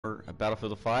Or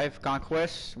Battlefield 5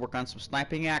 Conquest, work on some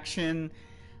sniping action.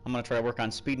 I'm gonna try to work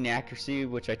on speed and accuracy,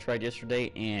 which I tried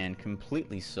yesterday and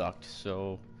completely sucked.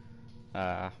 So,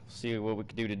 see what we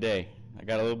can do today. I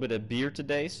got a little bit of beer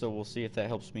today, so we'll see if that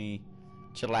helps me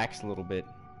chillax a little bit.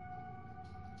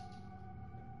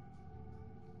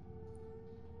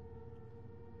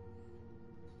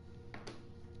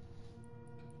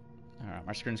 Alright,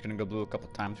 my screen's gonna go blue a couple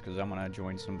times because I'm gonna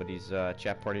join somebody's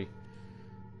chat party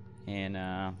and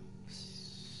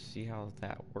see how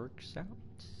that works out.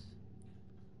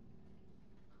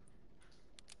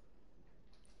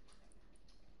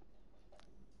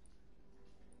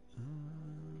 You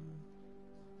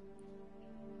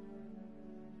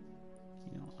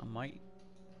know, I might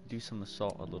do some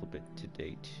assault a little bit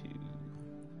today too.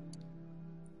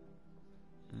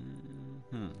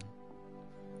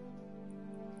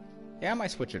 Yeah, I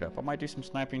might switch it up. I might do some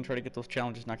sniping, try to get those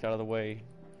challenges knocked out of the way.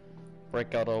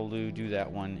 Break out Olu, do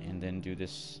that one, and then do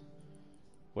this,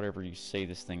 whatever you say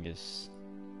this thing is.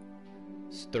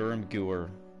 Sturmgewehr.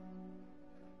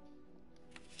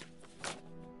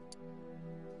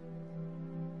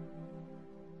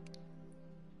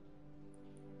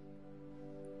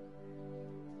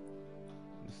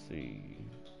 Let's see.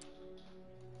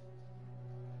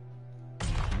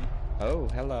 Oh,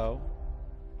 hello.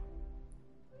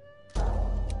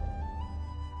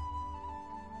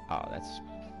 Oh, that's...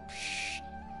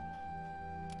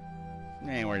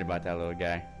 I ain't worried about that little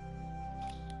guy.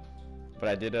 But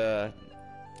I did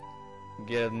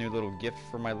get a new little gift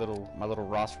for my little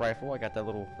Ross rifle. I got that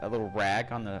little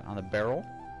rag on the barrel.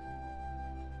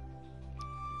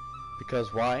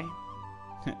 Because why?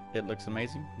 It looks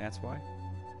amazing. That's why.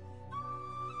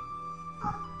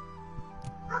 All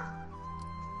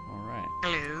right.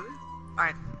 Hello. All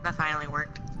right, that finally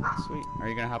worked. Sweet. Are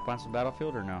you gonna hop on some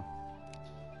Battlefield or no?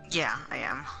 Yeah, I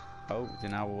am. Oh,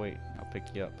 then I will wait. I'll pick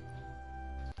you up.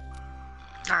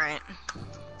 Alright.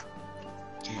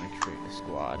 I'm gonna create a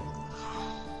squad.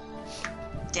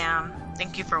 Damn.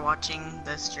 Thank you for watching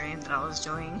the stream that I was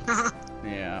doing.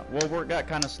 Yeah. Well, work got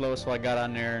kind of slow, so I got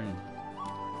on there and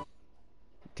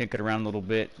tinkered around a little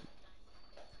bit.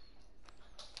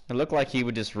 It looked like he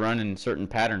would just run in certain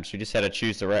patterns. You just had to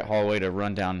choose the right hallway to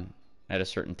run down at a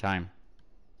certain time.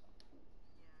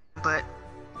 But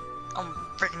I'm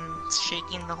freaking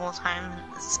shaking the whole time.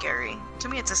 It's scary. To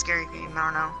me, it's a scary game. I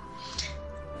don't know.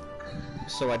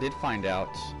 So I did find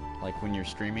out, like when you're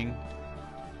streaming,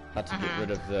 how to get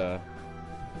rid of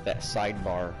that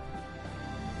sidebar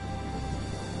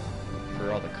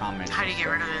for all the comments. How do you get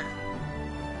rid of it?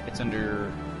 It's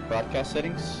under broadcast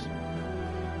settings,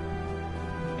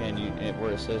 and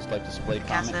where it says like display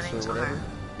comments settings, or whatever. okay.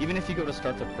 Even if you go to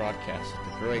start the broadcast, at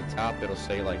the very top it'll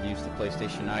say like use the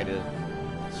PlayStation Eye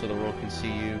so the world can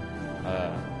see you,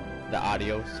 the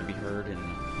audio to be heard, and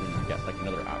you got like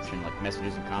another option like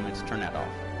messages and comments. Turn that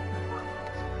off.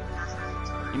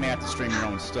 You may have to stream your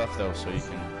own stuff though, so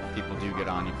people do get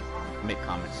on, you can make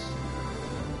comments.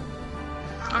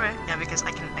 Okay, yeah, because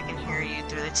I can hear you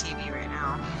through the TV right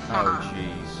now. Oh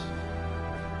jeez.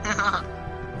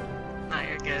 No,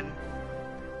 you're good.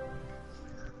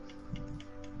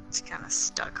 It's kind of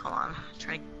stuck. Hold on.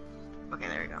 Okay,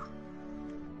 there we go.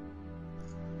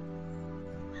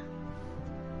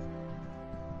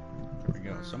 There we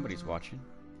go. Somebody's watching.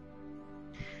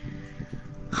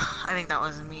 I think that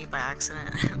was me by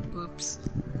accident. Oops.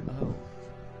 Oh.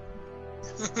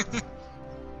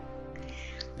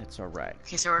 That's all right.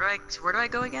 Okay, so where do I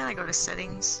go again? I go to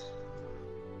settings.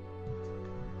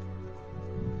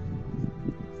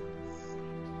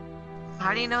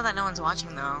 How do you know that no one's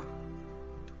watching though?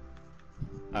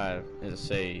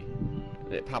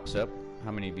 It pops up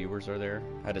how many viewers are there.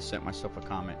 I just sent myself a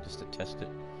comment just to test it.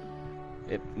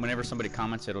 Whenever somebody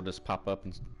comments, it'll just pop up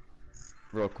and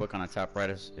real quick on the top right,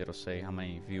 it'll say how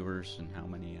many viewers and how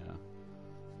many.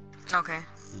 Okay.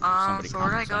 So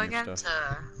where do I go again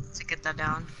to get that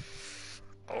down?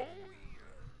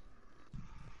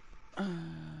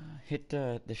 Hit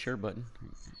the share button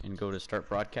and go to start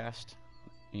broadcast.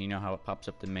 And you know how it pops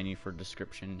up the menu for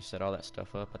description, set all that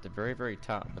stuff up at the very, very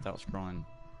top without scrolling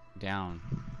down.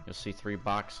 You'll see 3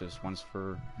 boxes. One's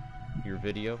for your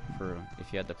video, for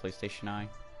if you had the PlayStation Eye.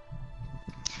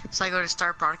 So I go to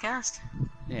start broadcast?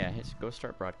 Yeah, go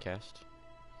start broadcast.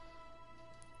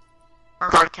 Or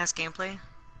broadcast gameplay?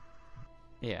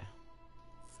 Yeah.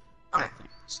 Okay.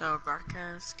 So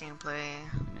broadcast gameplay.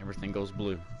 And everything goes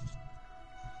blue.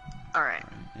 Alright.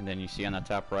 And then you see on the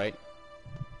top right,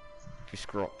 if you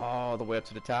scroll all the way up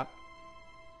to the top,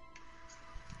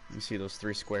 you see those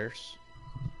 3 squares.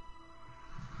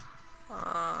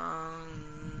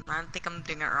 I think I'm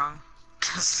doing it wrong.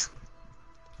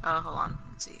 Hold on.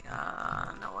 Let's see. No,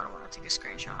 I don't want to take a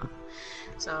screenshot.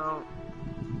 So.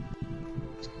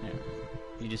 Yeah.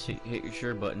 You just hit your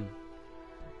share button,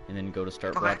 and then go to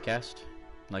start Okay. broadcast.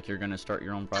 Like you're gonna start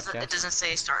your own broadcast. It doesn't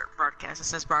say start broadcast. It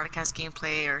says broadcast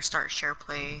gameplay or start share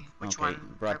play. Which okay,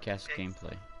 one? broadcast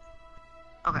gameplay.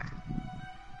 Okay.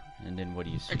 And then what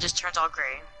do you see? It just turns all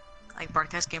gray. Like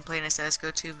broadcast gameplay, and it says go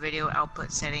to video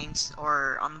output settings,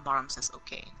 or on the bottom says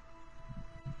OK.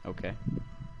 Okay.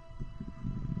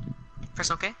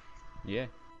 Press OK. Yeah.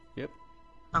 Yep.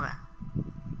 Okay.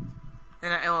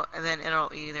 And then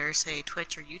it'll either say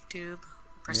Twitch or YouTube.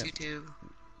 Press Yep. YouTube.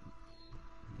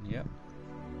 Yep.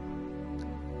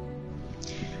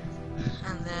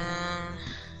 And then.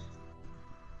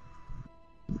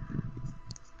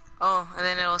 Oh, and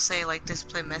then it'll say like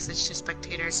display message to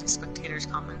spectators and spectators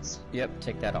comments. Yep.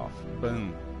 Take that off.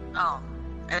 Boom. Oh,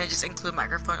 and then just include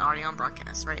microphone, audio, and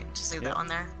broadcast, right? Just leave Yep. that on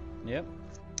there. Yep.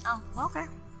 Oh, okay,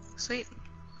 sweet.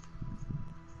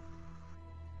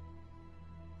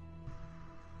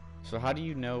 So how do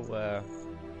you know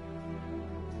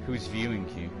who's viewing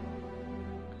you?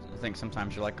 I think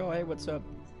sometimes you're like, oh hey, what's up?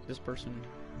 This person.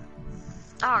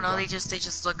 I don't know. They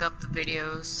just look up the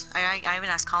videos. I even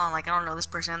asked Colin, like, I don't know this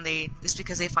person. It's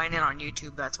because they find it on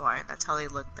YouTube. That's why. That's how they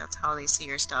look. That's how they see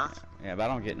your stuff. Yeah, but I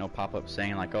don't get no pop-up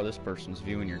saying like, oh, this person's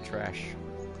viewing your trash.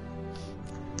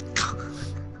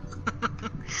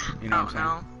 You know what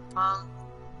I'm saying?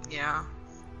 Yeah.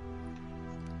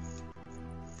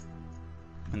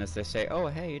 Unless they say, oh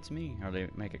hey, it's me, or they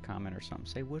make a comment or something.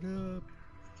 Say what up?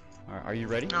 Are you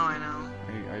ready? No, I know.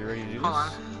 Are you ready to do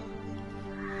Hold this?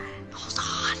 Hold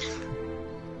on.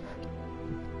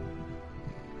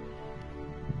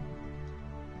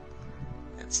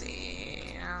 Let's see.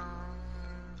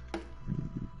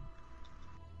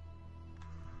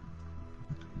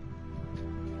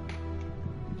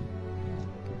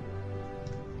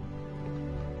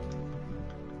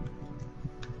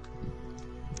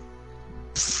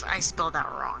 I spelled that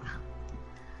wrong.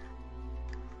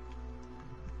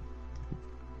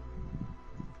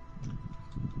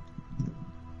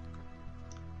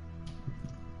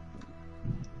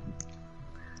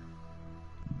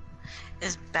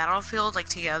 Is Battlefield like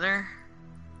together?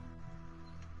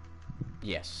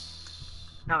 Yes.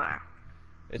 Okay.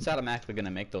 It's automatically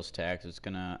gonna make those tags. It's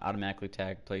gonna automatically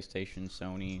tag PlayStation,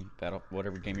 Sony,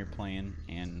 whatever game you're playing,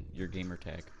 and your gamer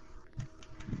tag.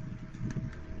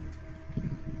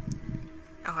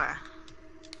 Okay.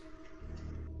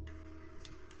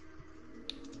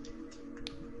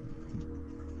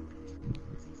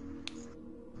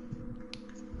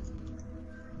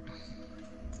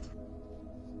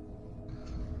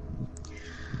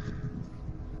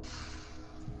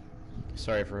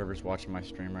 Sorry for whoever's watching my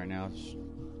stream right now. It's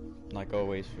like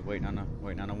always, waiting on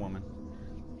a woman.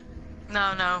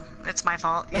 No, it's my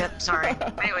fault. Yep, sorry.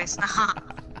 Anyways,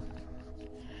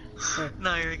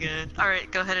 no, you're good. All right,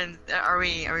 go ahead and are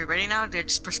we ready now? Did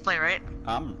just press play, right?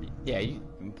 Yeah, you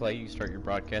can play. You can start your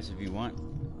broadcast if you want.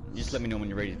 Just let me know when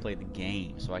you're ready to play the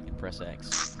game, so I can press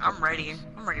X. I'm ready.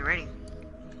 I'm ready.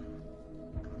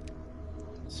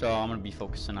 So I'm gonna be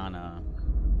focusing on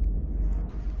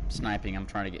sniping. I'm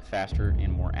trying to get faster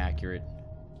and more accurate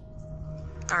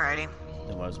Alrighty.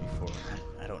 than was before.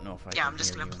 I don't know if I. Yeah, can I'm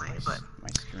just hear gonna you play, on but my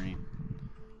stream.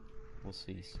 We'll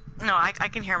see. no, I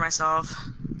can hear myself.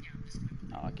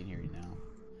 Oh, I can hear you now.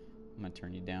 I'm gonna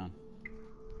turn you down.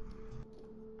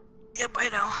 Yep, I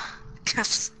know.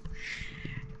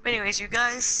 But anyways, you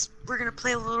guys, we're gonna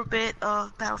play a little bit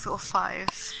of Battlefield 5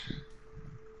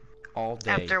 All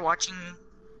day. after watching.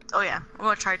 Oh yeah, I'm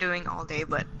gonna try doing all day,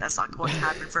 but that's not going to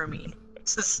happen for me.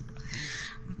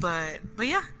 But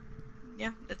yeah,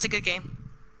 it's a good game.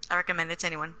 I recommend it to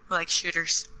anyone who likes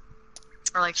shooters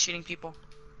or likes shooting people.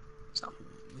 So.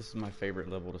 This is my favorite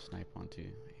level to snipe onto,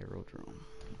 Aerodrome.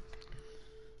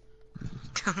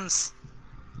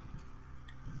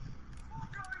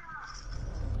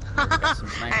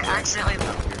 I accidentally.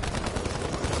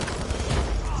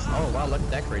 Oh wow, look at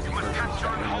that crazy person.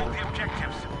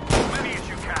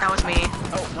 That was me.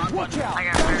 Oh, wrong Watch button. out! I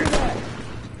got hurt.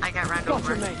 I got ran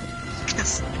over. Mate.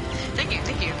 Thank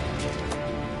you.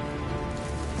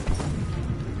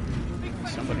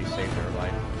 Somebody saved their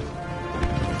life.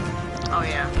 Oh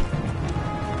yeah.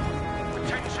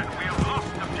 Attention, we have lost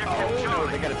objective Oh,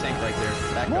 they got a tank right there.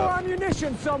 Back More up.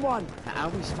 ammunition, someone! I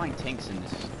always find tanks in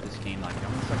this game like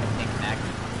almost like a tank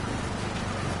magnet.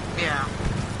 Yeah.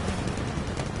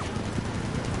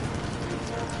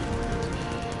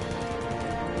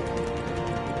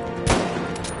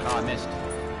 Oh, I missed.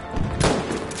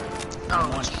 Oh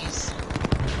One. jeez.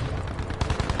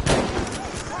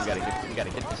 We gotta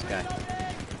get this guy.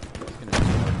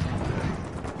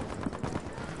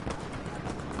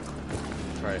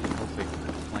 try it. Hopefully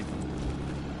flank him.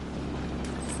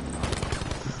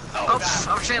 Oh,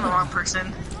 I'm shooting the wrong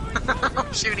person.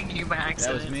 I'm shooting you by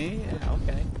accident. That was me? Yeah,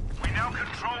 okay. We now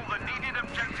control the needed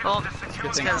objectives Well, to secure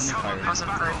it's thing because I'm I firing.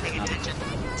 wasn't paying attention.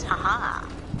 Haha.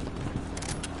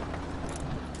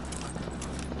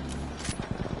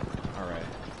 Alright.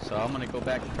 So I'm gonna go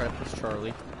back and try to push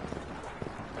Charlie.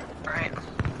 Right.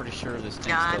 I'm pretty sure this thing's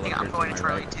Yeah, I still think up I'm here going to to my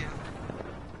Charlie right. too.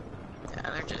 Yeah,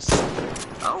 they're just.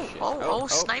 Oh, Shit. oh,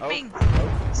 sniping!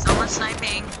 Oh. Someone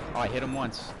sniping. Oh, I hit him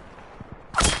once.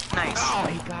 Nice. Oh,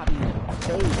 he got me.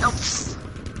 Oh.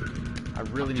 Nope. I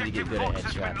really need to get good at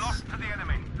Objective has been lost headshots. to the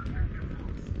enemy.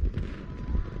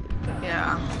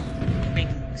 Yeah. Being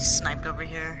sniped over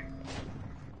here.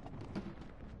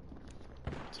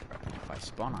 If I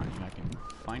spawn on you, I can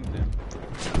find them.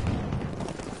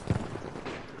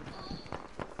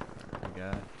 I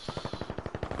got.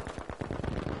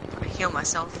 I'm gonna heal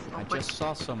myself real I quick. just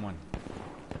saw someone.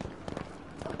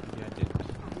 Maybe I didn't.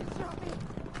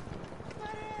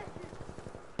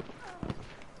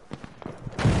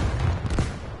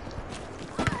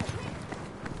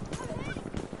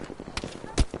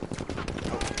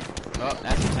 Oh,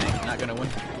 that's a tank. Not gonna win.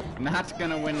 Not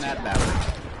gonna win that battle. Get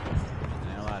the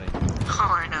hell out of here.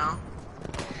 Oh, I know.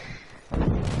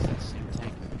 It's that same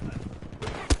tank.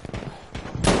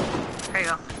 There you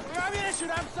go.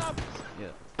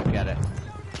 Yeah, we got it.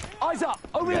 Eyes up!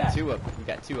 Over We there! got two up. We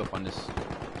got two up on this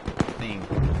thing.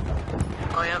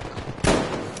 Oh, yep.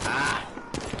 Ah!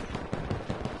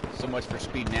 So much for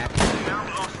speed and accuracy. Now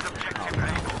lost objective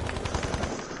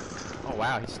A. Oh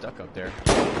wow, he's stuck up there.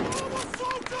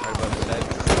 Right above his head.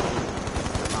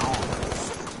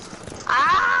 Oh.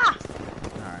 Ah!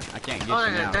 Alright, I can't get Oh,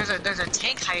 you now. there's a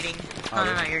tank hiding. Oh,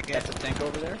 No, you're good. That's a tank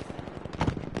over there?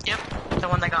 Yep, the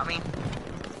one that got me.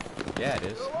 Yeah, it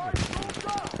is.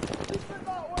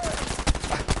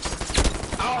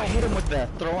 Oh, I hit him with the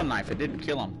throwing knife. It didn't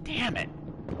kill him. Damn it.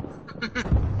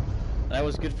 That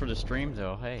was good for the stream,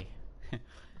 though. Hey.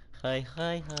 Hi.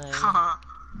 Haha.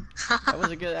 That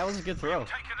was a good throw.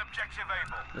 Taken objective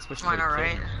Able. That's what Why not,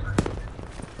 right?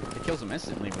 It kills him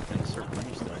instantly within a certain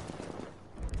range, though.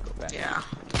 Go back. Yeah.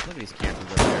 Look at these campers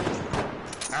over there.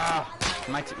 Ah!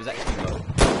 Was that too low?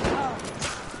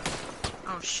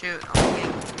 Oh shoot. I'm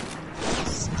getting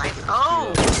sniped.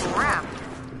 Oh crap.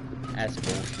 That's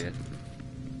bullshit.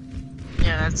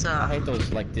 Yeah, that's I hate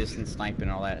those like distance sniping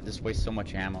and all that. It just wastes so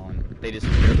much ammo and they just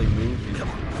barely move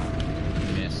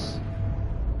and miss.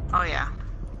 Oh yeah.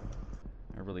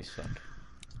 I really suck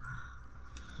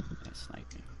at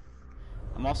sniping.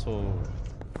 I'm also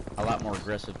a lot more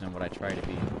aggressive than what I try to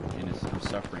be, and I'm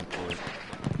suffering for it.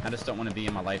 I just don't want to be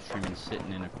in my live stream and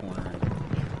sitting in a corner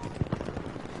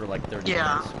for like 30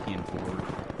 minutes being bored.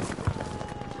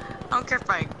 I don't care if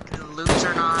I lose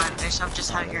or not. I'm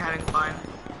just you're having fun.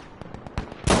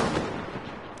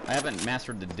 I haven't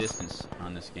mastered the distance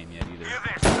on this game yet either. Hear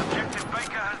this. Objective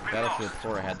Baker has been Battlefield lost.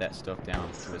 4 I had that stuff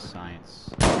down to a science.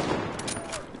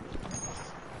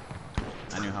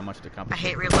 I knew how much the I competition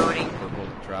hate reloading. purple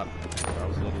drop, so I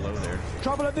was a little low there.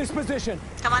 Trouble at this position!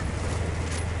 Come on.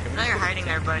 I know you're hiding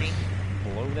there, buddy.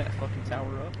 Blow that fucking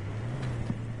tower up.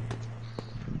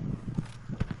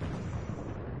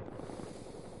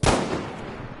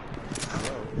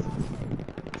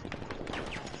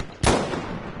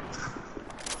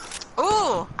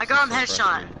 Ooh, I got him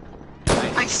headshot.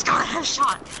 I just got a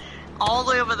headshot. All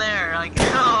the way over there. Like,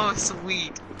 oh,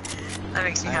 sweet. That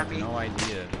makes me I have happy. no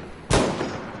idea.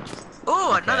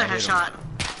 Ooh, Okay, another I hit headshot.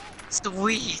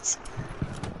 Sweet.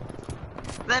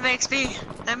 That makes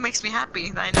me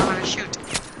happy that I know how to shoot.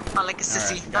 Not like a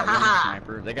sissy. Alright, got one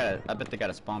sniper. I bet they got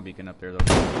a spawn beacon up there though.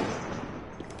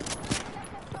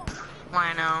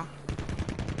 Why no?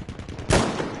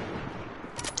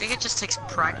 I think it just takes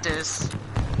practice.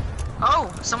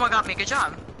 Oh, someone got me. Good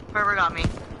job. Whoever got me.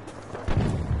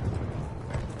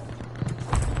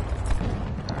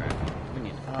 Alright, we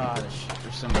need.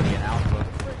 There's somebody in Alpha.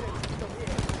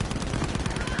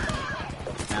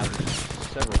 Now there's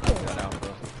several people at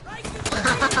Alpha.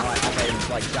 Oh, I thought they would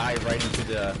like dive right into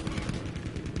the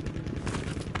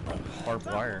barbed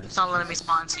wire. It's not letting me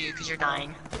spawn to you because you're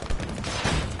dying.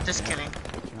 Just kidding.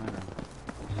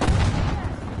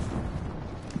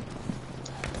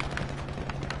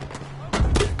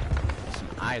 Some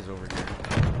eyes over here.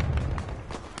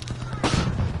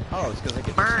 Oh, it's because I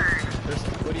get Burn.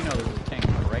 What do you know? There's a tank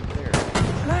right there.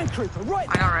 Land creeper, right!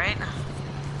 I know, right?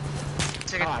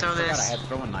 So I Oh, can I throw forgot this. I had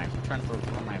throwing knives. I'm trying to throw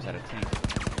throwing knives at a tank.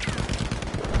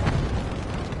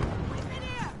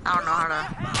 I don't know how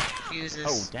to use this.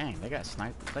 Oh dang, they got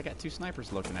two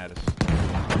snipers looking at us.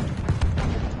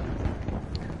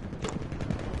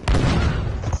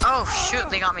 Oh, Oh shoot,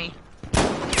 they got me.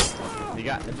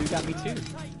 The dude got me too.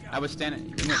 I was standing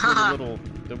in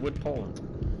the wood pole.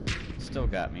 Still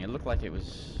got me. It looked like it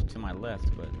was to my left,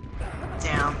 but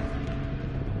Damn.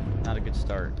 not a good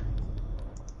start.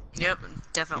 Yep,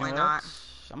 definitely You know not. what?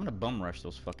 I'm gonna bum rush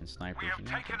those fucking snipers. We have You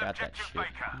know, I taken got that objective shit.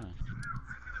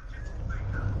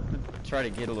 Baker. Try to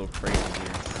get a little crazy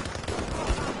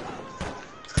here.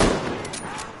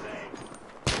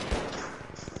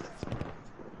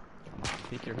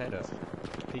 Peek your head up.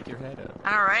 Peek your head up.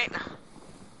 Alright.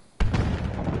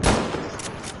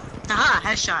 Aha,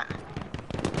 headshot.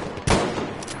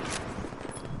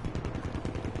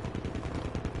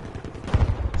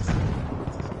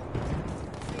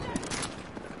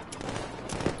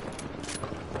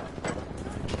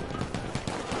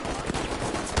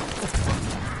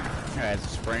 Alright,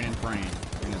 it's spraying and praying,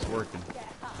 and it's working.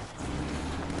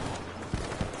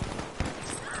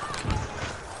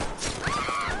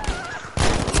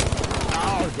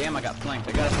 Oh, damn, I got flanked.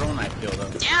 I got a throw knife killed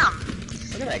up. Damn!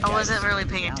 Look at that I guy wasn't really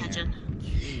just paying down there.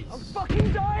 attention. I'm Jeez.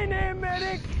 fucking dying here,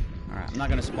 medic! Alright, I'm not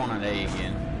gonna spawn on A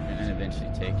again, and then eventually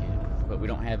take it. But we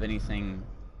don't have anything...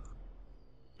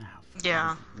 Oh, fuck.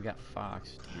 Yeah. We got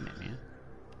Fox. Damn it, man.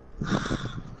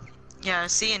 Yeah,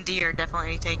 C and D are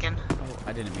definitely taken. Oh,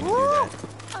 I didn't mean to do that.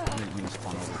 I didn't mean to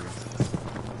spawn over here.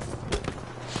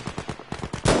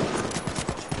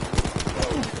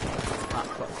 Ah,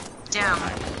 fuck. Damn.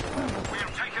 We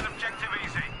have taken objective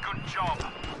easy. Good job.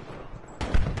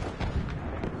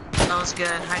 That was good.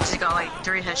 I just got like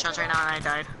 3 headshots right now and I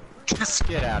died.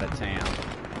 Get out of town.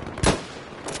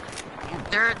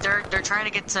 they're trying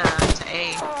to get to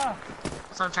A.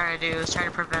 That's what I'm trying to do, is trying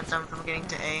to prevent them from getting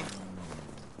to A.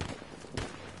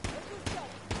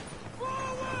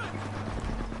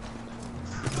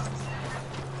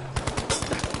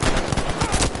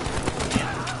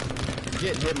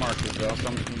 Getting hit markers though, so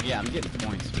I'm getting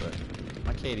points, but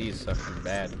my KD is suffering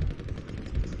bad.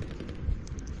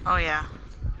 Oh yeah.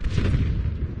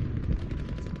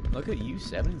 Look at you,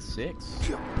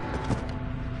 7-6.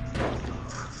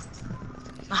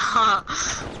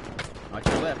 Watch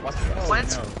your left, watch your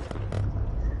What?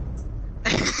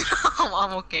 No.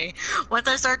 I'm okay. Once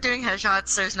I start doing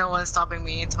headshots, there's no one stopping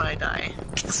me until I die.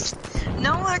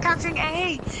 No, they're capturing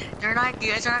A! They're not,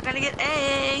 you guys are not gonna get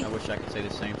A! I wish I could say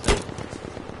the same thing.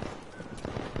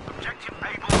 Objective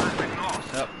Able has been lost.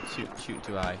 Oh, shoot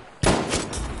too high.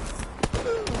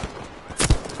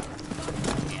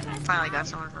 Finally got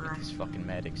someone from there. These fucking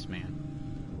medics, man.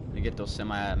 They get those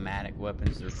semi-automatic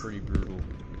weapons, they're pretty brutal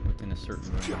within a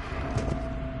certain range.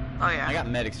 Oh yeah. I got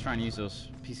medics trying to use those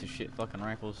piece of shit fucking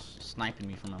rifles, sniping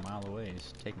me from a mile away,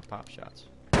 just taking pop shots.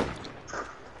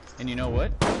 And you know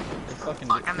what? They fucking,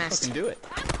 Fuck, I missed. fucking do it.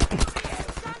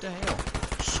 What the hell?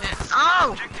 Shit. Oh!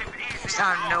 Objective easy. Just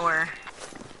out of nowhere.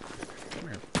 Come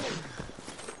here.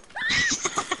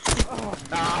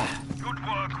 Ah! Good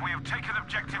work. We have taken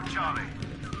objective Charlie.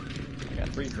 I got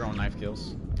 3 drone knife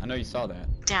kills. I know you saw that.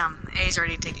 Damn, A's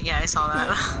already taken. Yeah, I saw that.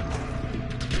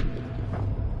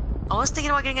 I was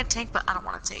thinking about getting a tank, but I don't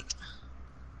want to take.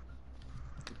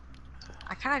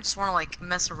 I kind of just want to like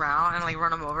mess around and like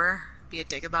run them over, be a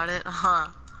dick about it. Huh.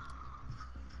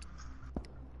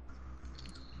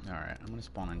 Alright, I'm gonna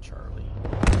spawn on Charlie.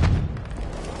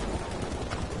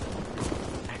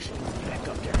 Actually, get back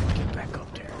up there. Get back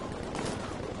up there.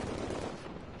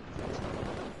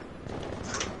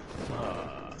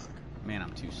 Fuck. Man,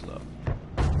 I'm too slow.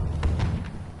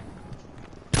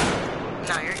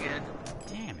 No, you're good.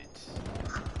 Damn it.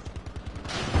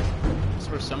 That's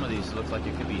where some of these look like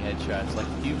it could be headshots. Like,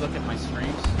 if you look at my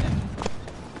streams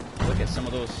and look at some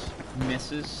of those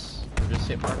misses, or just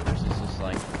hit markers, it's just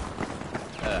like,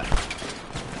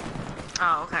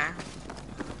 Oh, okay.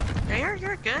 Yeah,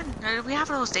 you're good. We have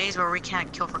those days where we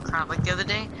can't kill for crap. Like the other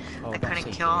day, Oh, I don't couldn't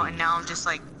say kill, days. and now I'm just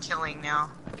like killing now.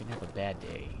 I can have a bad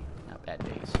day. Not bad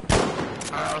days.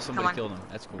 Come Oh, somebody on. killed him.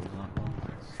 That's cool.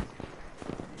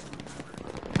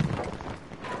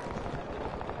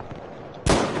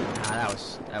 Ah,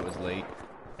 that was late.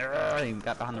 He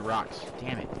got behind the rocks.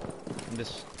 Damn it. I'm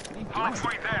just... What are you doing?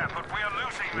 Halfway there, but we are Blue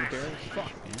losing barrels? this.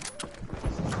 Fuck,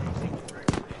 man.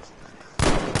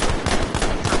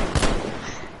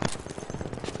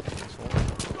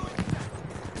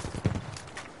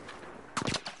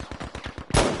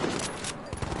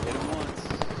 Hit him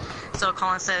once. So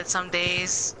Colin said some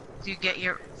days you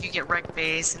get wrecked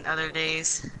base, and other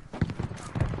days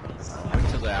Wait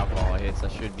till the alcohol hits. I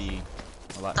should be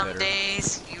a lot some better.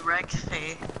 days you wreck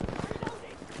face,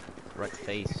 Right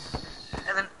face.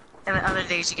 and then other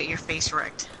days you get your face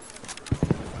wrecked.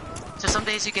 So some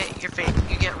days you get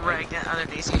wrecked, and other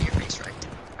days you get your face wrecked,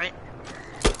 right?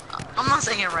 I'm not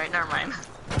saying it right. Never mind.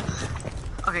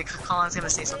 Okay, Colin's gonna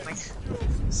say something.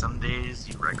 Some days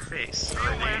you wreck face. Be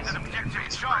Other aware days that you objective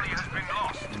Charlie has been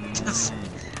lost.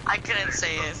 I couldn't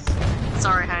say it.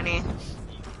 Sorry, honey.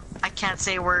 I can't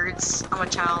say words. I'm a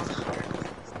child.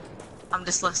 I'm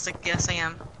dyslexic. Yes, I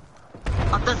am.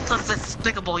 I'm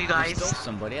despicable, you There's still guys.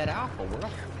 somebody at Alpha.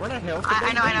 Where the hell? could I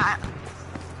they know, be? I know.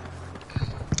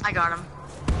 I got him.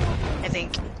 I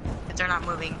think. If they're not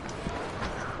moving.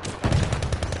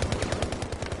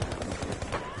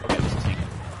 Okay, this tank.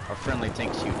 Our friendly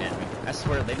tank shooting at me. I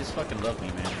swear, they just fucking love me,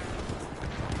 man.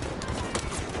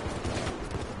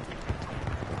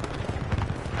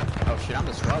 Oh shit, I'm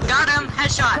the squad. Got him!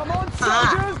 Headshot! Come on,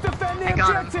 Ah. soldiers, defend the I got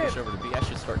him. objective. Push over to B. I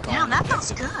should start calling Damn, that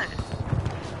feels objectives. good.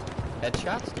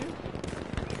 Headshots, dude?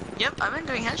 Yep, I've been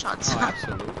doing headshots. Oh,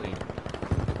 absolutely.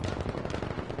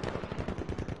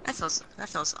 That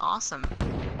feels awesome.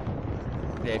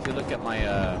 Yeah, if you look at my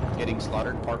Getting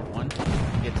Slaughtered Part 1,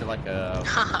 you get to like I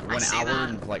 1 see hour that.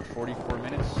 and like 44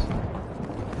 minutes.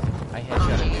 I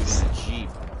headshot a dude in jeez. a Jeep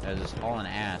that was just hauling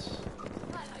ass.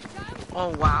 Oh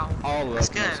wow. All That's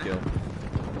up, no good. skill.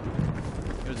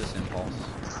 It was just impulse.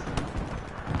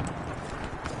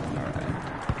 Alright.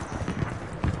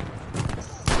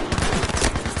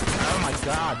 Oh my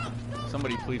god!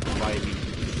 Somebody please revive me.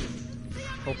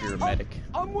 Hope you're a medic.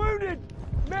 I'm wounded.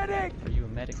 Medic. Are you a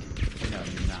medic? No,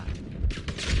 you're not.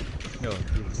 No,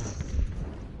 you're not.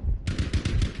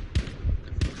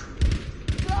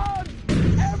 Blood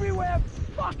everywhere.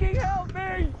 Fucking help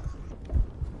me.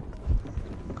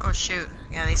 Oh shoot.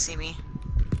 Yeah, they see me.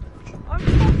 I'm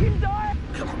fucking dying.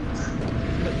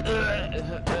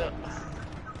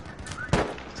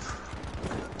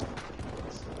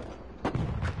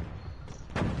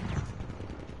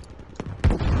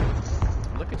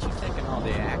 Look at you taking all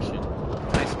the action.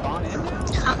 Can I spawn in now?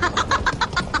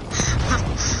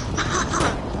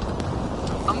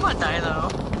 I'm gonna die though.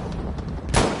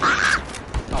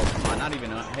 Oh, come on, not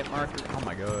even a hit marker? Oh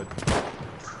my god.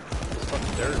 It's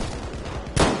fucking dirt.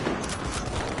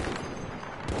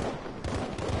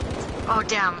 Oh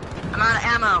damn. I'm out of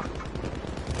ammo.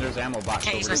 There's ammo box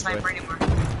Can't over use my this way. sniper anymore.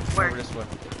 Over Where? this way.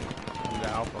 Over the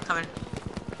Alpha. Coming.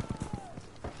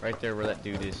 Right there where that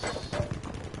dude is. Right here.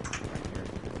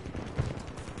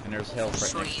 And there's health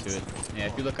right next Sweet. to it. Yeah,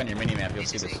 if you look on your mini-map, you'll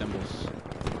see the Easy. symbols.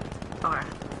 Okay.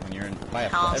 When you're in, by a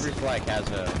Health. every flag has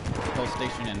a health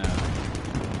station and a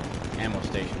ammo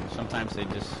station. Sometimes they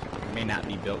just may not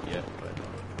be built yet, but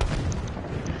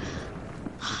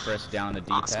you press down on the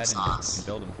D-pad Awesome and sauce. you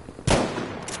can build them.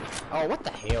 Oh, what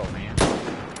the hell, man?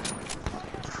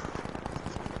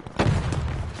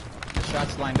 The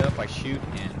shots lined up, I shoot,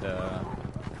 and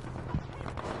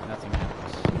nothing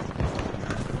happens.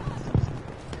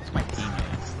 It's my team,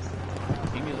 man.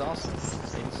 Team is awesome.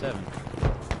 It's 87.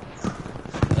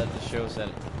 That just shows that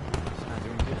it's not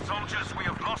doing good. Soldiers, we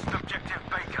have lost objective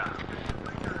Baker.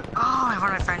 Oh,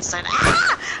 one of my friends died.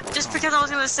 Ah! Just because I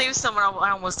was gonna save someone,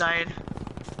 I almost died.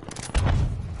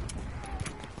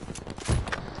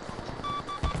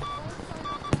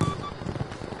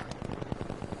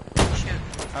 Shoot.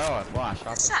 Oh, wow, I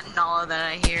shot It's them. that Nala that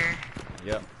I hear.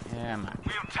 Yep. Yeah, man.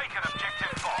 We have taken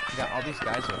objective Fox. I got all these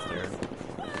guys up there.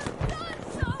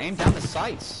 Aim down the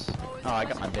sights. Oh, I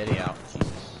got my Betty out.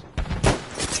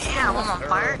 Jesus. Damn, I'm on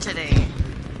fire today.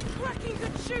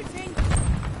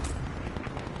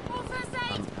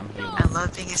 I'm healing. I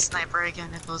love being a sniper again.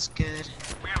 It feels good.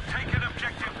 We have taken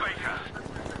objective Baker.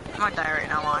 I'm gonna die right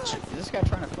now. Watch. Is this guy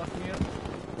trying to fuck me up?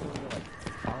 Like,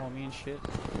 follow me and shit?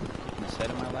 Keeping his head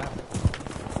in my lap?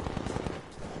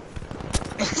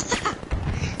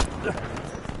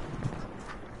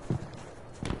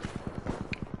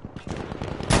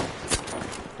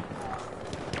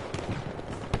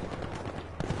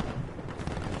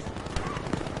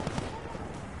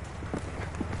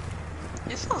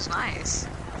 It feels nice.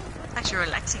 Actually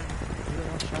relaxing. Who the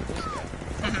hell shot this guy?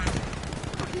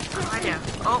 I do.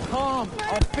 Oh, Calm.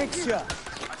 I'll fix ya.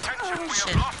 Attention, we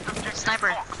shit. have lost objective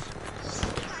Sniper. Fox.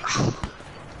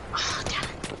 Oh, damn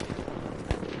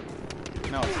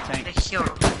No, it's a it. tank. The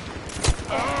hero.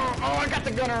 Oh, I got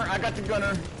the gunner. I got the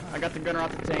gunner. I got the gunner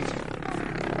off the tank.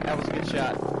 That was a good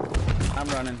shot. I'm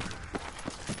running.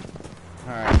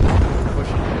 Alright.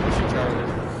 Pushing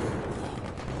Charlie.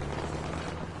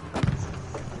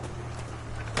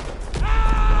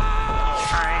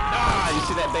 Alright. Ah, you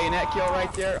see that bayonet kill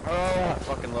right there? Oh, I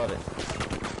fucking love it.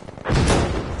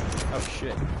 Oh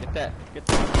shit. Get that. Get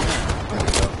that.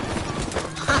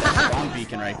 Spawn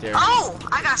beacon right there. Oh!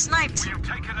 I got sniped! We have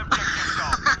taken objective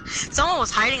Dog. Someone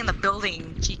was hiding in the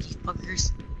building, cheeky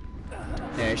fuckers.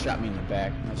 Yeah, he shot me in the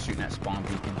back. I was shooting that spawn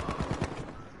beacon.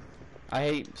 I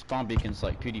hate spawn beacons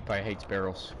like PewDiePie hates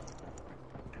barrels.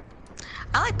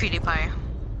 I like PewDiePie.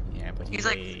 Yeah, but He's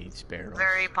like hates barrels.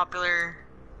 Very popular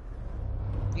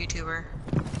YouTuber.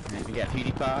 And we got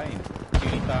PewDiePie and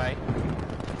PewDiePie.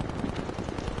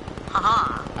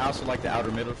 Haha. I also like the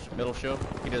Outer Middle Show.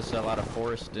 He does a lot of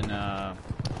Forest and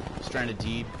Stranded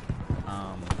Deep,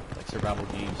 like survival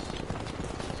games.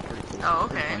 It's pretty cool. Oh,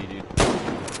 Pretty okay. funny, dude.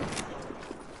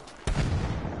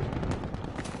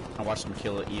 I watched him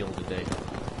kill an eel today.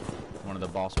 One of the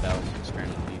boss battles in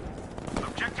Stranded Deep.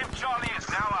 Objective Charlie is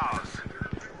now ours.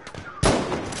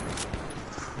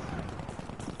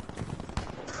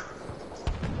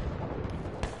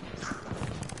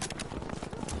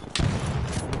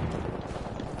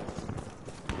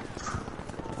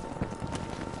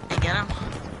 Get him?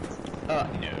 No,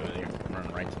 they're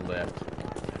running right to left.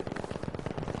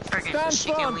 Friggin' Stand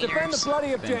chicken firm. Defend the wieners. bloody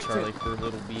Then Charlie objective. for a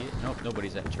little bit. Nope,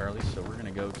 nobody's at Charlie, so we're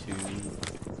gonna go to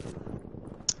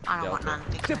I don't want Delta. none.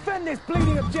 Defend this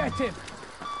bleeding objective.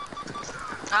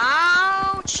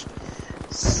 Ouch!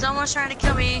 Someone's trying to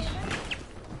kill me.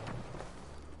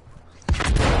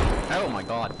 Oh my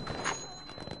god.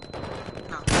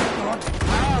 No.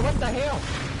 Ah, what the hell?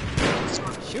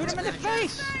 Shoot him in the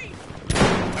face!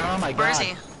 Oh my god. Where is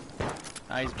he?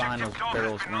 He's behind those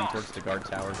barrels running towards the guard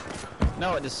tower.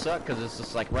 No, it just sucked because it's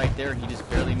just like right there and he just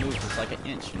barely moves. It's like an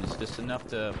inch and it's just enough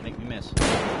to make me miss.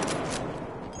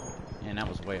 And that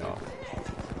was way off.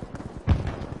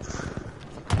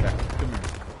 Back, come here.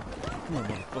 Come on,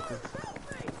 motherfucker.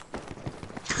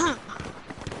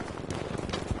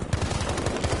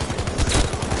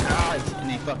 Ah,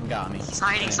 and he fucking got me. He's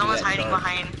hiding. Can't do Someone's that, hiding Charlie.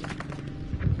 behind.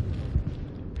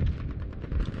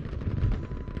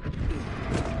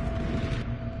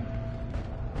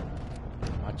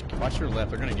 Watch your left.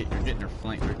 They're gonna get. You're getting their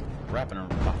flank. They're wrapping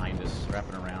behind us,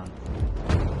 wrapping around.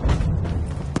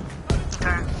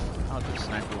 Okay. I'll just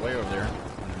sniper way over there.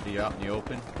 I'm gonna be out in the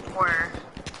open. Where?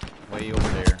 Way over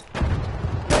there.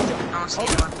 I don't see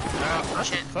anyone. Oh Oh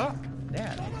shit. fuck!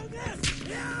 Yeah.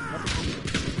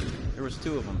 There was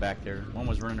two of them back there. One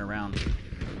was running around.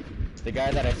 The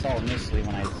guy that I saw initially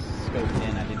when I scoped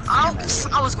in, I didn't see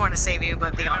him. I was going to save you,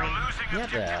 but they got me. He had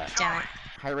a Damn it.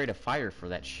 high rate of fire for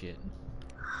that shit.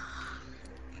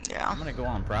 Yeah. I'm gonna go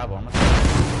on Bravo. I'm gonna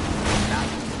not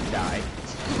die.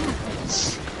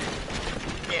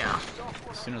 Yeah.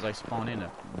 As soon as I spawn in,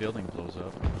 a building blows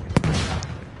up.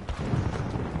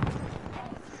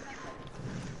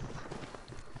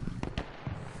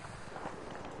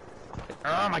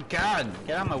 Oh my god!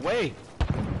 Get out of my way!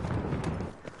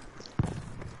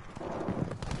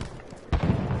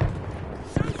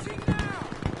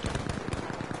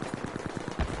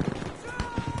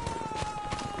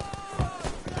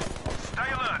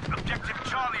 Stay alert. Objective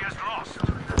Charlie is lost.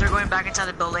 They're going back inside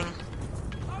the building.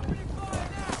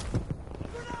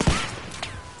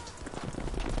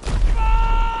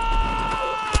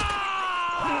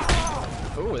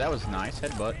 Ooh, that was nice.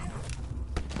 Headbutt.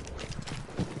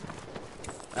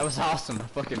 That was awesome. I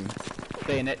fucking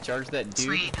bayonet charged that dude.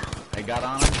 Sweet. I got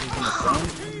on him. He was in the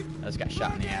front. I just got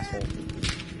shot in the asshole.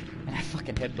 And I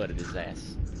fucking headbutted his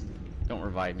ass. Don't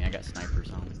revive me. I got snipers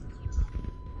on.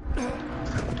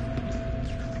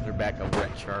 They're back over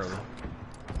at Charlie.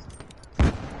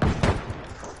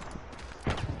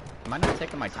 Am I not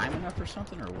taking my time enough or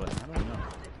something or what? I don't know.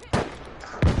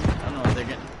 I don't know if they're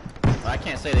getting... Well, I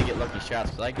can't say they get lucky shots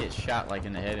because I get shot like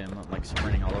in the head and I'm like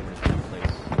sprinting all over this damn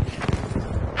place.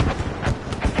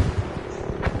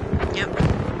 Yep.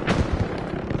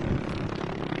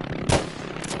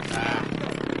 Ah.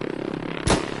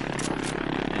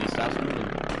 And he stops moving.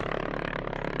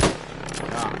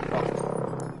 Ah,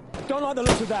 fuck. Don't like the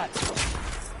look of that.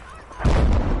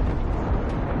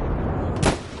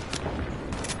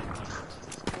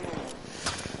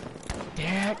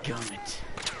 Dadgummit.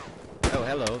 Oh,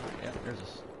 hello. Yeah, there's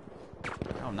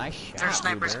a... Oh, nice shot, There's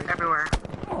snipers Blueberry. everywhere.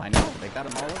 I know. They got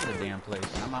them all over the damn place.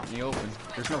 I'm out in the open.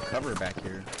 There's no cover back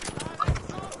here.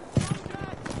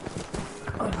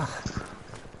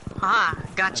 Ah,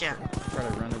 gotcha. Try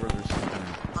to run over there's some kind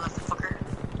Motherfucker.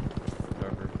 of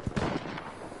cover.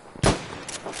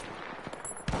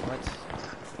 What?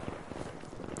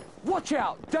 Watch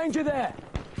out! Danger there!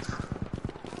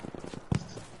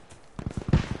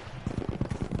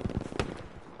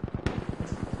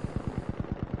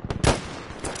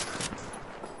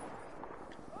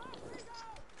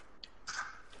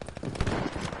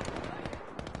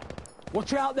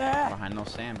 Watch out there! Behind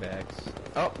those sandbags.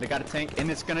 Oh, they got a tank,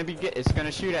 and it's gonna be it's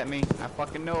gonna shoot at me. I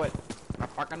fucking know it. I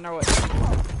fucking know it.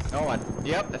 Oh,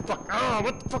 yep. The fuck. Oh,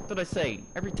 what the fuck did I say?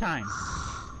 Every time.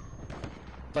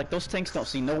 Like those tanks don't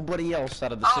see nobody else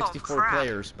out of the Oh, 64 crap.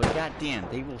 players, but goddamn,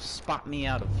 they will spot me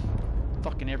out of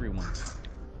fucking everyone.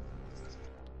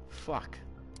 fuck?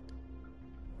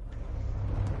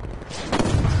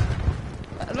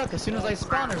 Look, as soon as I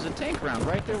spawn, there's a tank round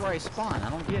right there where I spawn. I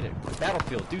don't get it.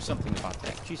 Battlefield, do something about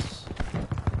that. Jesus.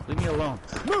 Leave me alone.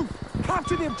 Move!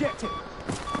 Capture the objective!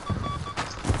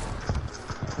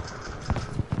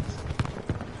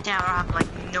 Damn, I don't have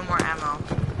like no more ammo.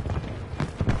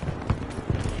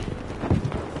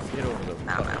 Get over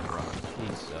the I don't fucking know. rock.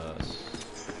 Jesus.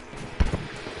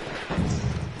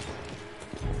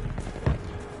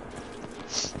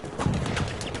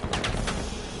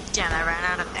 Damn, I ran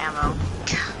out of ammo.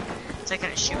 So I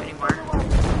couldn't shoot anymore.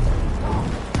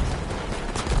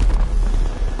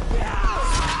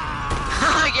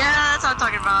 Yeah, that's what I'm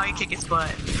talking about. You kick his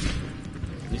butt.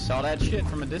 You saw that shit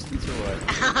from a distance or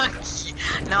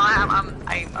what? No,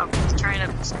 I'm trying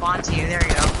to spawn to you. There you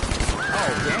go.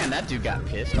 Oh, damn, that dude got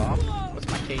pissed off. What's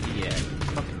my KD at?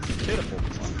 Fucking pitiful.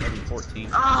 14.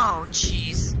 Oh,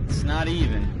 jeez. It's not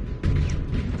even.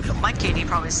 My KD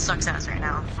probably sucks ass right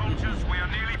now. Soldiers, we are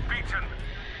nearly beaten.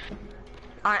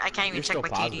 Alright, I can't even You're check still my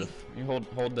positive. KD. You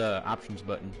hold the options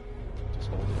button. Just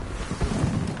hold it.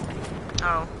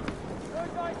 Oh.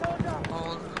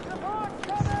 Hold.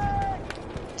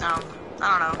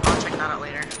 I don't know. I'll check that out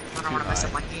later. I don't want to mess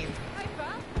up my game.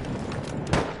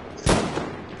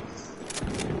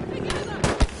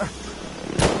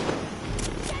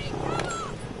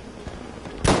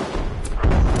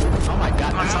 Oh my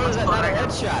god, how is someone's that not a blood.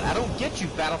 headshot? I don't get you,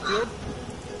 Battlefield.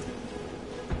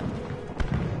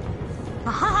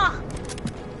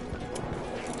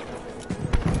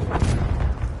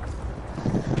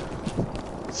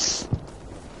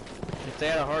 If they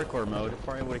had a hardcore mode, it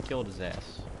probably would have killed his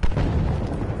ass.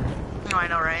 No, I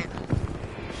know, right?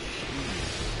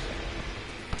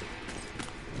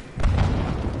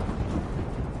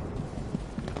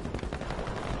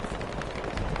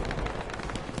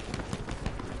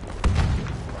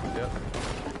 Yep.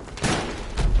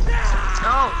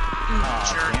 Oh,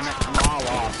 Aw, jerk. damn it, I'm all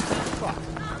lost. Fuck.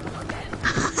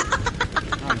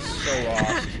 I'm so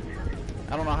lost.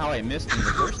 I don't know how I missed him the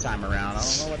first time around. I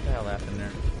don't know what the hell happened there.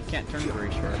 You can't turn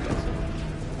very sharp, that's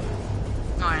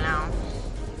it. No, I know.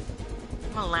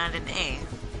 I'm gonna land in A.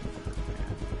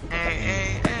 A,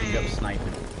 End up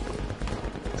sniping.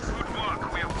 Good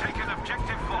work. We have taken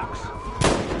objective Fox.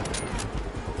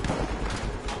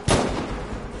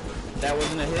 That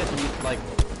wasn't a hit, and he, like,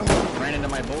 ran into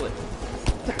my bullet.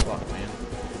 Fuck, man.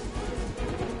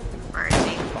 Where is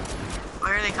he?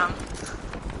 Where they come?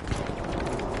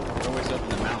 Always up in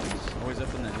the mountains. Always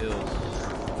up in the hills.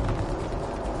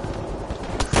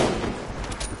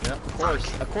 Yep,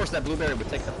 of course that blueberry would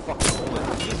take the fucking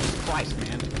bullet. Jesus Christ,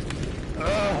 man.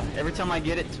 Ugh, every time I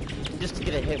get it, just to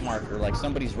get a hit marker, like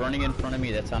somebody's running in front of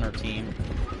me that's on our team,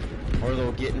 or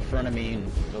they'll get in front of me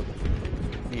and they'll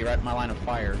be right in my line of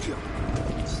fire.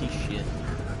 I can see shit.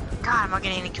 God, I'm not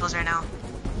getting any kills right now.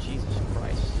 Jesus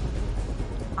Christ.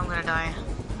 I'm gonna die.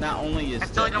 Not only is I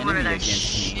feel the like I'm gonna enemy die.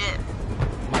 against me, Shit.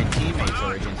 my teammates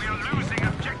are against We me are too. losing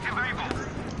objective Able.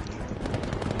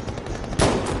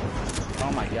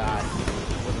 Oh my god.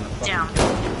 It wasn't a fucking Down.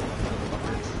 kill.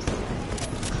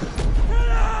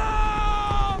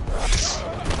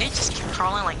 They just keep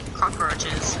crawling like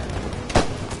cockroaches.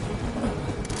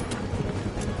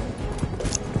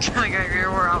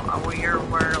 you're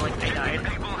where like I died.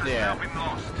 Able has Yeah. now been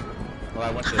lost. Well,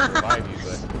 I went to revive you,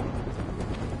 but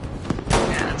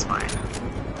Yeah, that's fine.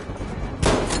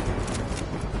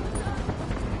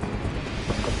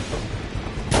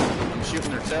 I'm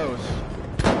shooting their toes.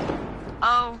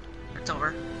 Oh, it's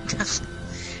over.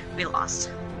 We lost.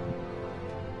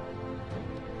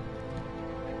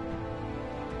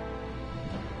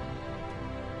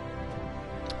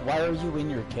 Why are you in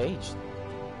your cage?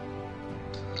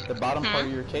 The bottom part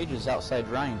of your cage is outside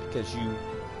drying because you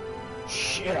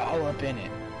shit all up in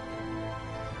it.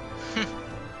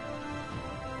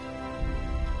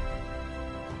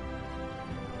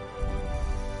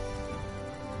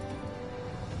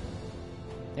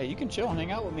 Yeah, you can chill and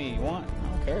hang out with me if you want. I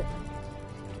don't care.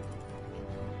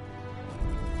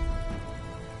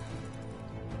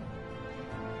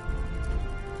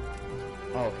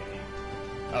 Okay.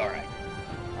 Alright.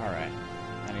 Alright.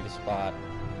 I need a spot.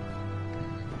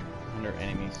 Under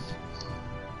enemies.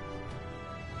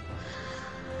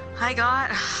 I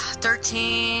got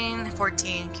 13,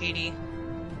 14 KD.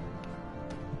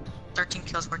 13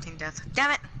 kills, 14 deaths.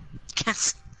 Damn it!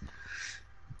 Yes.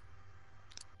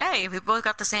 Hey, we both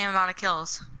got the same amount of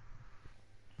kills.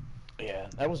 Yeah,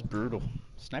 that was brutal.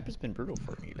 Sniper's been brutal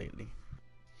for me lately.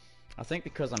 I think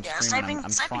because I'm Yeah, streaming, I'm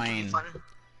sniping can trying be fun.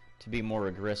 to be more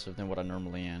aggressive than what I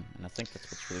normally am, and I think that's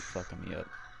what's really fucking me up.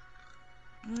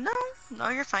 No,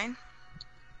 you're fine.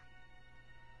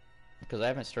 Because I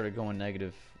haven't started going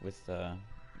negative with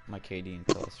my KD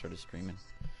until I started streaming.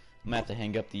 I'm gonna have to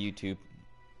hang up the YouTube.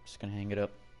 Just gonna hang it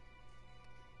up.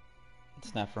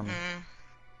 It's not for me.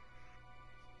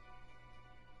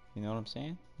 You know what I'm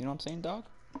saying? You know what I'm saying, dog?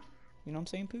 You know what I'm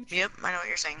saying, Pooch? Yep, I know what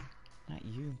you're saying. Not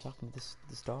you. I'm talking to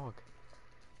this dog.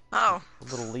 Oh.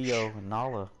 Little Leo and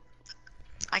Nala.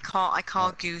 I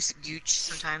call Goose Gooch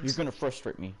sometimes. You're gonna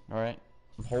frustrate me, all right?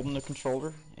 I'm holding the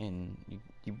controller, and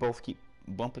you both keep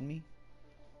bumping me.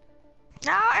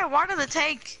 No, I wanted the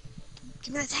tank.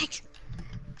 Give me the tank.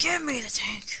 Give me the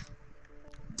tank.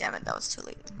 Damn it, that was too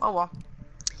late. Oh well.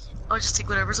 I'll just take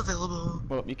whatever's available.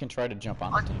 Well, you can try to jump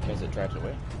on the tank as it drives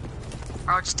away.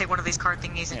 Or I'll just take one of these car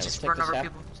thingies and just run over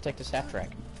people. Let's take this half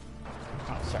track.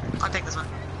 Oh, sorry. I'll take this one.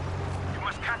 You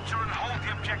must capture and hold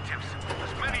the objectives.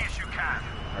 As many as you can.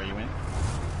 Are you in?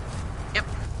 Yep.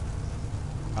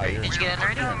 Oh, you're Did you get in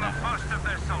already? Down the first of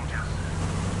their soldiers.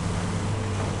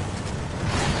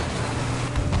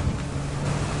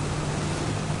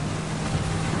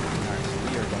 Alright, so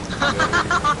we are going to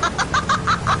go...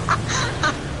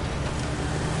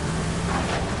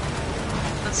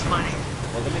 That's funny.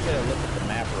 Well, let me get a look at the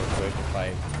map real quick if I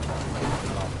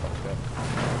get all fucked up.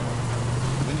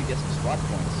 We need to get some SWAT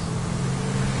points.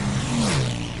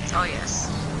 Oh yes.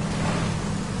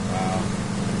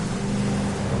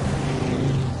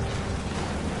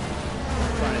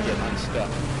 I'm trying to get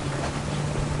unstuck.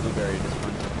 Blueberry just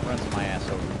runs my ass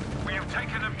over. We have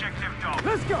taken objective Dog.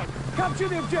 Let's go! Capture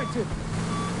the objective!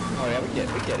 Oh yeah,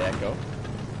 we get Echo.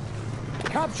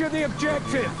 Capture the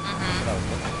objective! That's what I was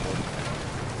looking for.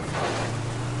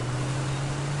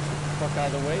 Fuck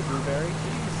out of the way, Blueberry.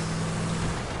 Jeez.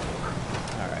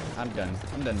 Alright, I'm done.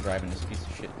 I'm done driving this piece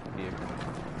of shit vehicle.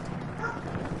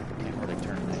 Can't really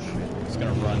turn this shit. It's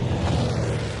gonna run.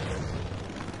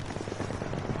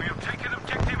 We have taken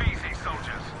objective easy,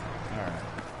 soldiers. Alright.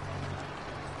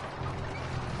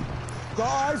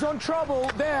 Got eyes on trouble,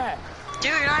 there!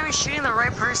 Dude, you're not even shooting the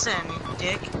right person, you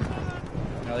dick.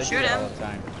 No, they Shoot do it him. all the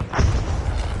time.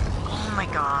 Oh my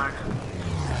god.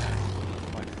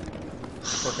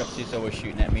 Pork up, she's always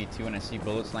shooting at me too when I see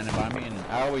bullets landing by me, and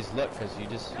I always look because you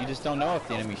just don't know if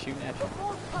the enemy's shooting at you.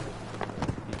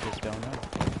 You just don't know.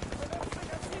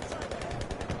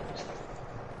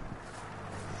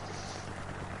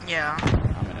 Yeah.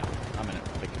 I'm in a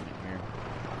predicament here.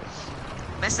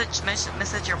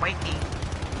 Message your wifey.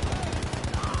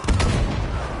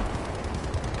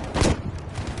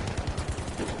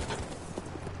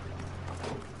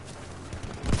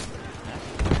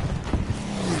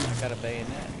 Got a bayonet.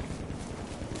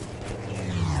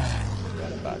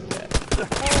 Forgot about that.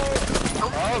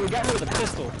 Oh, we got rid of the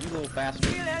pistol, you little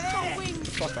bastard.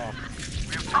 Fuck off.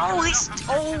 Oh,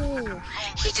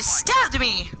 he just stabbed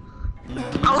me.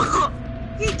 Oh,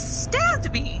 he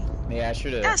stabbed me. Yeah, I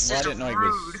should have. That's Well, I just didn't know he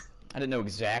rude. was. I didn't know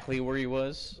exactly where he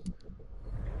was.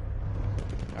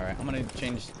 All right, I'm gonna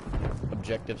change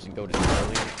objectives and go to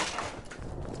Charlie.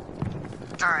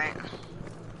 All right.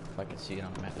 If I can see it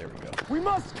on the map, there we go. We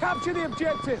must capture the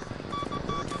objective!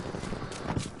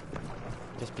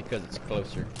 Just because it's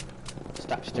closer.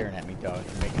 Stop staring at me, dog.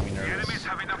 You're making me The nervous. enemies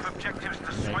have enough objectives to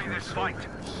You're sway making me this so fight.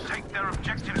 nervous. Take their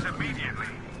objectives immediately.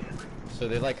 So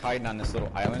they like hiding on this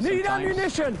little island Need sometimes.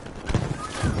 ammunition!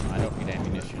 I don't need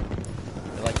ammunition.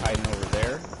 They like hiding over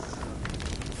there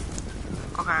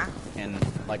Okay. and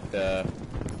like the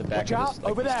back Watch of out, this,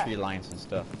 like over these there. tree lines and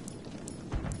stuff.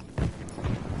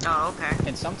 Oh, okay.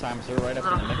 And sometimes they're right up in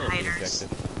the Little middle of the hiders.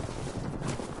 objective.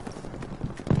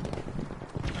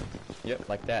 Yep,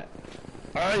 like that.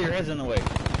 Oh, your head's in the way.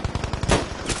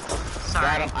 Sorry.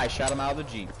 Got him. I shot him out of the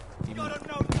Jeep. Even though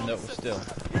it was still.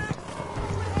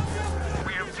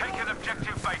 We have taken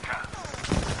objective Baker.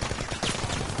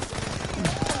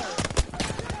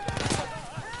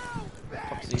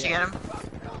 Fuck's he Did you at? get him?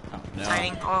 Oh, no.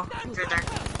 Hiding. Oh, you're there.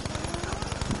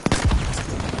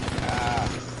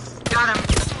 Ah. Got him.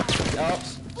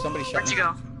 Oh, somebody shot Where'd me. you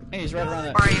go? Hey, he's right around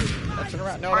that. Where are you? Turn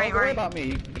around. No, Where are don't you, worry where about me.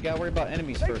 You gotta worry about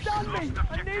enemies They first. found me!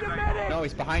 I need a medic! No,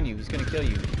 he's behind you. He's gonna kill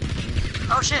you.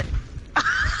 Oh shit.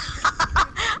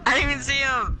 I didn't even see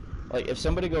him. Like, if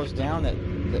somebody goes down, that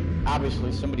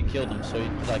obviously somebody killed him. So you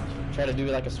like try to do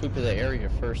like a sweep of the area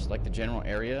first, like the general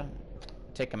area.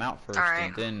 Take them out first,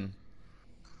 Alright. and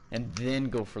then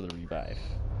go for the revive.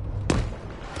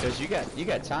 Because you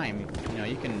got time. You know,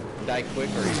 you can die quick,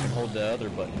 or you can hold the other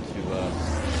button to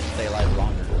stay alive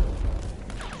longer.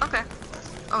 Okay.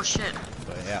 Oh shit.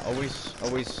 But yeah, always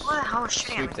What the hell is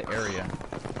shooting sweep at me? the area.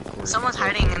 before you Someone's go for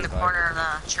hiding in the revive. corner of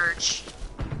the church.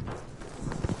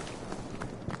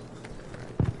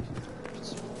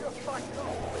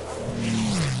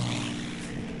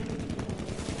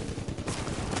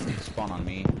 spawn on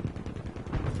me.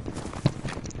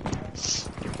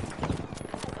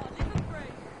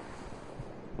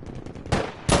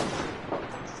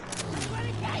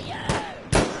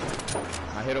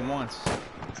 I hit him once.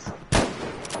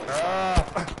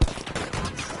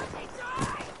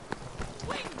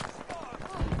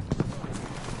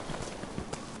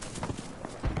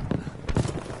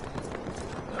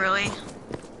 Really?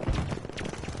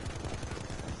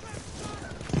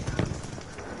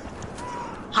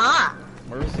 Huh?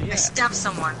 Where was he I at? stabbed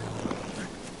someone.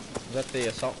 Was that the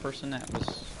assault person that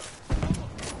was...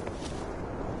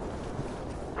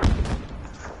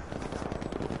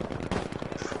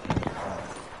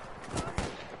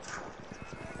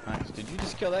 Nice. Did you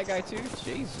just kill that guy too?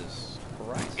 Jesus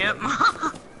Christ. Yep.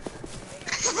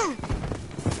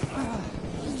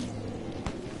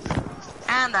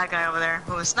 And that guy over there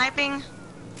who was sniping.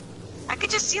 I could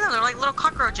just see them. They're like little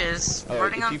cockroaches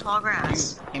running on tall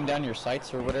grass. You aim down your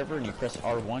sights or whatever and you press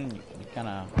R1, you kind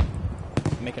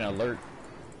of make an alert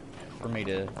for me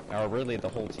to, or really the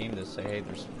whole team to say, hey,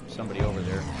 there's somebody over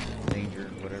there, danger,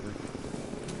 whatever.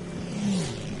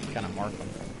 Kind of mark them.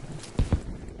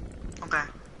 Okay.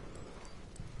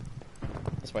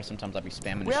 That's why sometimes I'll be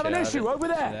spamming We the have shit an out issue of it. over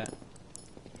See there. that?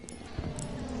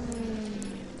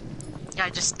 Yeah, I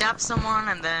just stabbed someone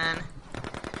and then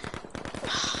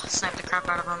sniped the crap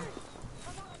out of him.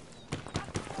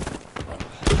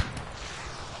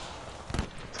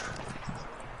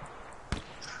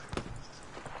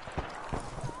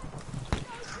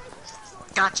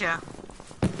 Gotcha.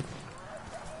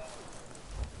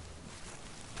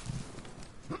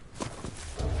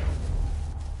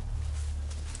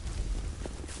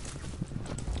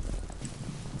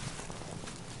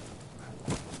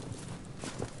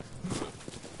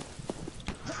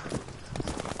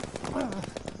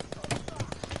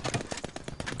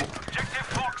 Objective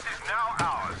Fox is now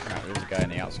ours. Alright, there's a guy in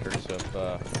the outskirts of,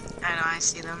 I know, I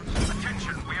see them.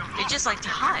 Attention, we have They just like to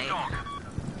hide.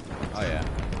 oh yeah.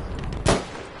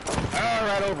 Oh,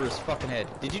 right over his fucking head.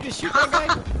 Did you just shoot that guy?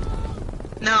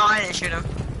 No, I didn't shoot him.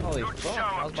 Holy Good fuck, show.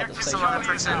 I was about to Objective say, Some other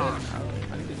Charlie is person. ours.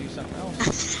 I need to do something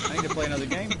else. I need to play another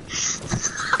game.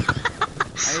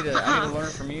 I need to learn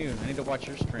from you. I need to watch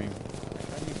your stream.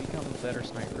 How do you become a better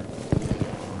sniper?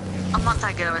 I'm not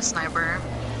that good of a sniper.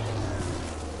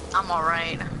 I'm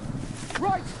alright.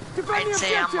 Right, defend I'd the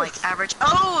say I'm objective. like average.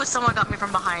 Oh, someone got me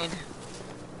from behind.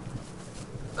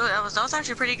 Oh, that was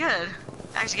actually pretty good.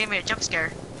 Actually gave me a jump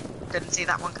scare. Didn't see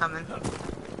that one coming.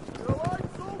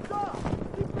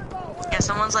 Yeah,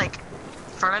 someone's like in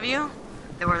front of you.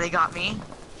 Where they got me,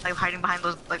 like hiding behind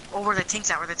those, like where the tank's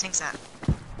at. Where the tank's at.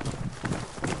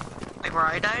 Like where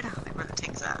I died. Like where the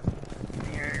tank's at.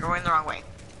 You're going the wrong way.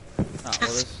 Oh, well,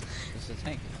 this is a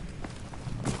tank.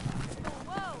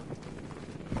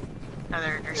 No,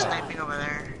 they're sniping over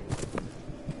there.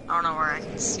 I don't know where I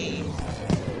can see.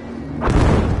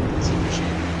 See for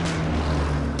shit.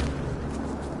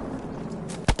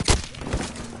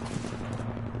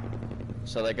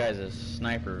 So that guy's a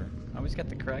sniper. Oh, he's got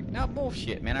the Krag. No,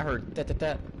 bullshit, man. I heard that.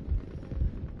 The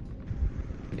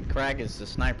Krag is the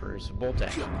sniper. It's a bolt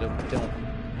action. Don't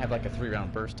have like a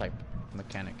 3-round burst type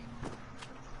mechanic.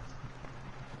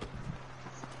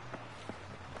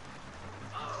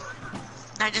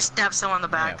 I just stabbed someone in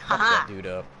the Yeah, back. fuck Haha. that dude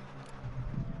up.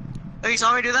 Oh, you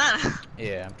saw me do that?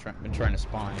 Yeah, been trying to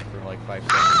spawn for like 5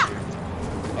 seconds here.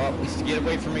 Oh, please get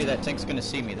away from me. That tank's gonna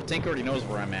see me. The tank already knows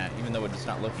where I'm at, even though it's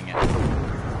not looking at me.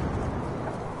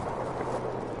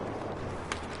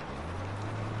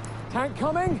 Tank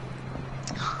coming.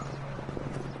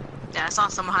 Yeah, I saw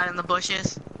someone hide in the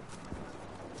bushes.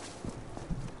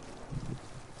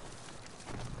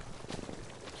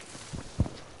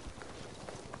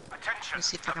 Let me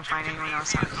see if I can find anyone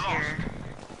else out here.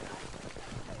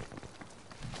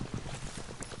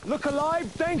 Look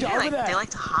alive. Danger over there. They like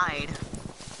to hide.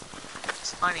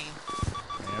 It's funny.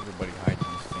 I mean, everybody hides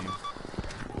in this game.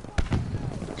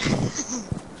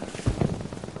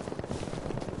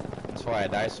 That's why I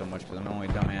die so much, because I'm the only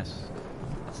dumbass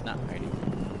that's not hiding.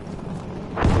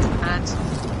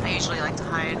 But I usually like to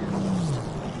hide.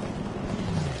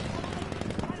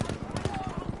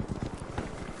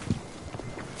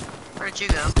 Where'd you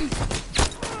go?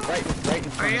 Right in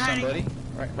Are front you of hiding? somebody.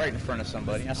 Right in front of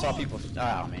somebody. I saw people.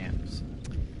 Oh man.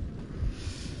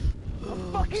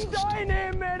 Fucking dying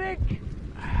here, medic.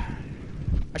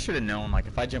 I should have known. Like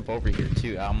if I jump over here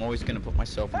too, I'm always gonna put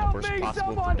myself in the Help worst me, possible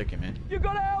someone. predicament. You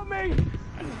gotta help me.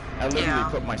 I literally Yeah.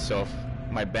 put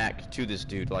my back to this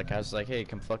dude. Like I was like, hey,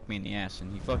 come fuck me in the ass,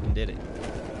 and he fucking did it.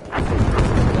 Exactly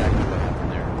what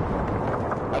happened there.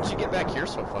 How'd you get back here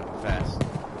so fucking fast?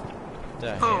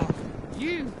 The Who? hell?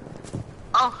 You.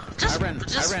 Oh, just I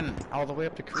ran all the way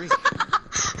up the creek.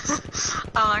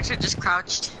 Oh, actually, just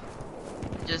crouched,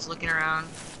 just looking around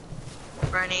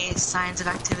for any signs of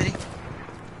activity.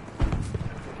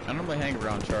 I normally hang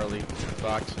around Charlie,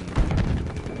 Fox, and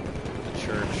the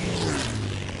church.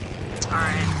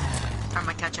 Alright, I'm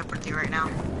gonna catch up with you right now.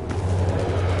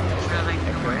 We're like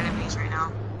we're enemies right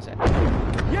now. Is that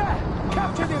Yeah!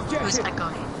 Capture the Who's objective!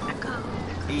 echoing? Echo.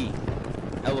 E?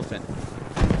 Elephant.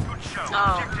 Good show.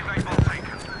 Oh. Objective Able taken.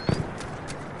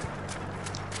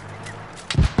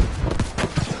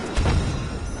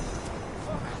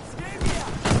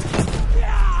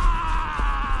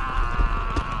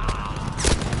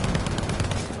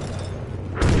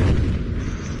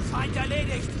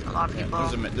 A lot of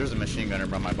people. There's a machine gunner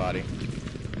by my body.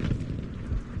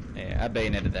 Yeah, I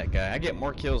bayoneted that guy. I get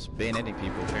more kills bayoneting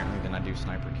people apparently than I do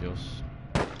sniper kills.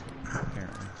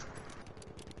 Apparently.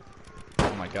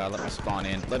 Oh my god, let me spawn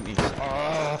in. Let me.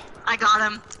 Oh. I got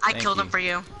him. I Thank killed him you. for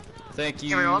you. Thank you,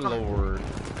 You're welcome. Lord.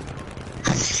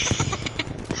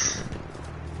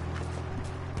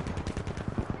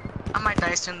 I might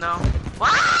die soon though.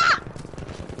 Wah!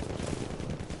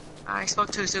 I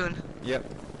spoke too soon. Yep.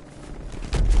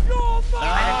 I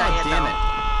didn't die yet, damn though.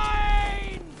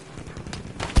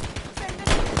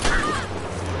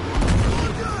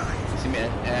 it. See,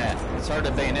 man, it's hard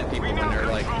to bayonet people when they're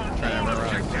like trying to run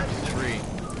around a tree.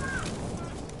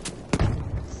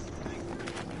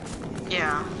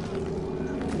 Yeah.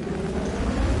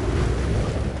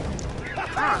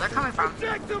 Where are they coming from?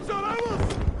 Objectives are ours!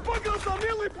 Buggers are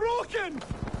nearly broken!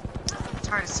 It's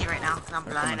hard to see right now because I'm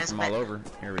They're blind coming as from bit. all over.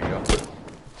 Here we go.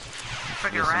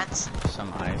 Freaking rats.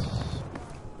 Some ice.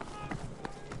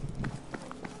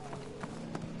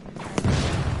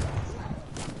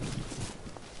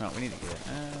 No, we need to get.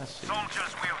 Let's see.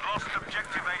 Soldiers, we have lost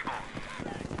objective Able.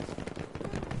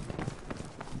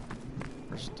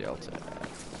 Where's Delta?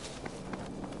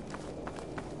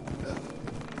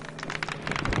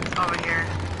 Over here.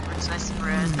 Where it's nice and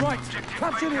red. Right,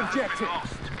 capture the objective!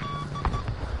 Lost.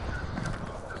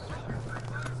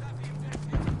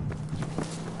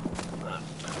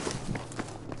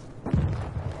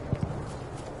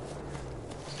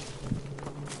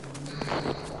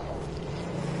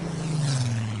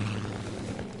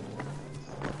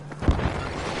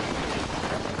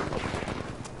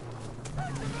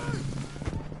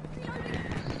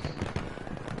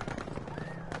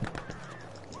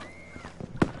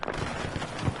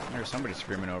 There's somebody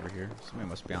screaming over here. Somebody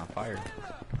must be on fire.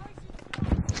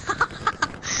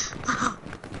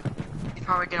 You're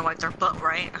probably gonna wipe their butt,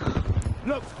 right?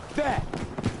 Look, there!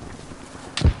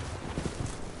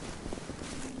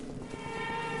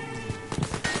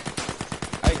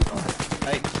 Hey,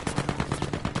 hey.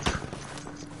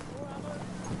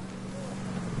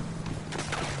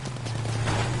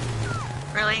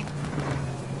 Really?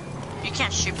 You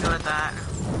can't shoot me with that.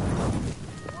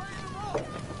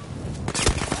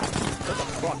 What the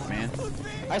fuck, man?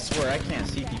 I swear I can't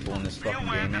see people in this fucking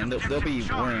game, man. They'll be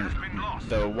wearing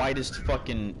the whitest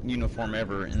fucking uniform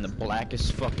ever and the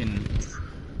blackest fucking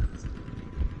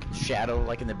shadow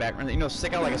like in the background. You know,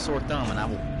 stick out like a sore thumb, and I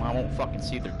won't fucking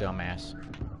see their dumb ass.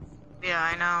 Yeah,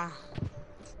 I know.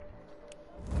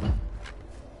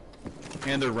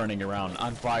 And they're running around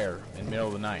on fire in the middle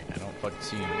of the night. I don't fucking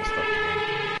see them in this fucking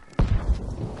game.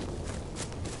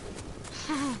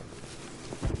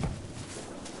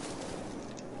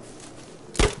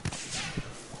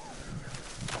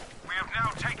 We have now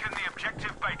taken the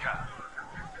objective Baker.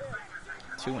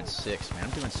 2 and 6, man. I'm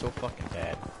doing so fucking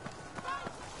bad.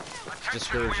 Attention, we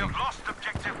Discouraging. have lost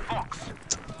objective Fox.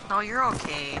 No, you're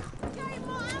okay.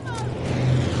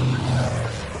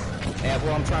 Yeah,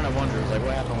 well, I'm trying to wonder, like,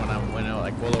 what happened when I went out,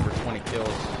 like, well over 20 kills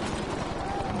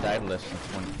and died less than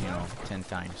 20, 10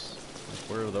 times. Like,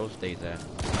 where were those days at?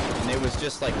 And it was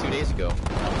just, like, 2 days ago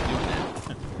when I was doing that.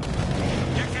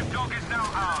 Objective dog is now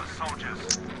ours,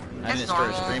 soldiers. I didn't That's start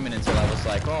normal. streaming until I was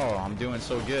like, oh, I'm doing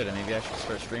so good, and maybe I should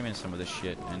start streaming some of this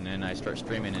shit. And then I start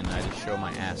streaming and I just show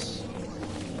my ass.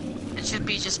 It should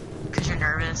be just because you're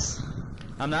nervous.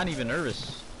 I'm not even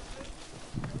nervous.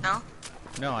 No?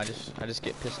 No, I just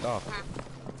get pissed off.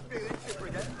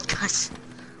 Gosh.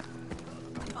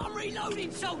 I'm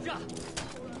reloading, soldier! I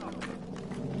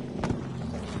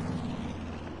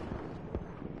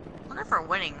wonder if we're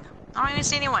winning. I don't even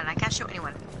see anyone. I can't shoot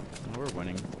anyone. We're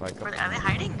winning by a couple. Are they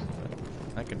hiding?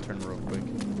 I can turn real quick.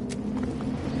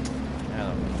 I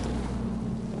don't know.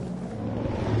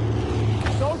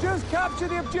 Soldiers, capture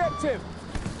the objective!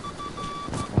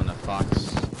 On the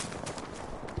Fox.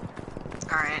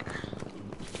 Alright.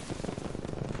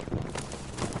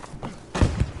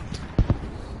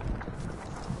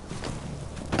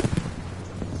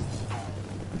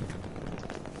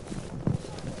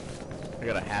 I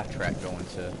got a half track going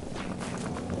to.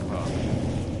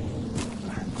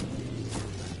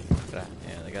 Yeah,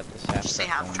 they got this half Did you say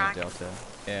track half going track? to Delta.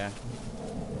 Yeah.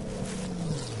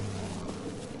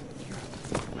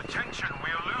 Attention,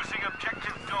 we are losing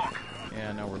objective dog.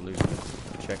 Yeah, now we're losing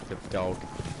objective dog.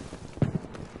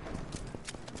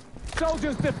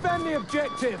 Soldiers, defend the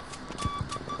objective.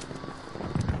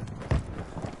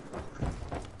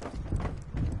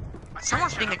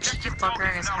 Someone's being a cheeky fucker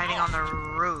and is hiding on the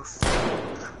roof.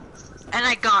 And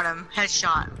I got him.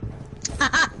 Headshot.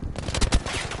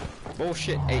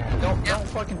 Bullshit. Hey, don't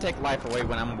fucking take life away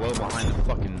when I'm well behind the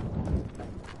fucking.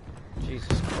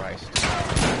 Jesus Christ.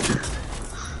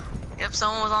 Yep,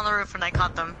 someone was on the roof and I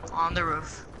caught them on the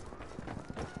roof.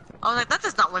 I was like, that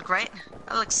does not look right.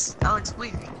 That looks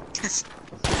weird.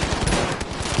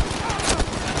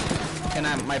 Can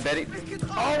I, my Betty?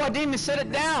 Oh, I didn't even set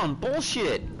it down.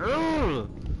 Bullshit. Ugh.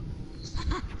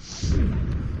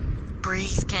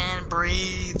 Breathe, Ken,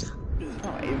 breathe.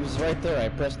 Oh, it was right there. I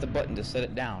pressed the button to set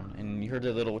it down, and you heard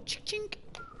the little chink chink.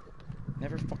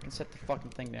 Never fucking set the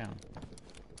fucking thing down.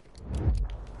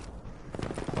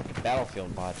 Fucking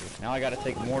Battlefield logic. Now I gotta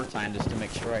take more time just to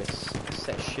make sure I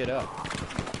set shit up.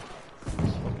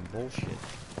 It's fucking bullshit.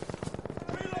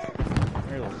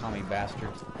 Here, little commie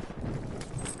bastards.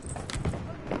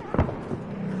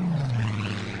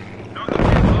 Note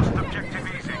that we've lost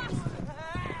objective easy.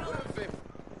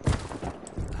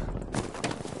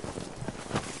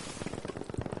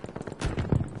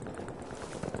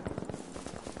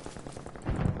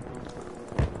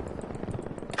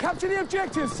 Capture the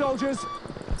objective, soldiers.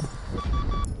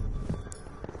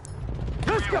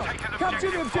 Let's go.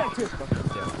 Capture the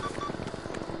objective.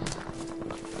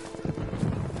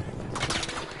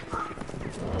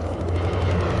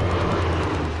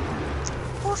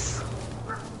 Oof.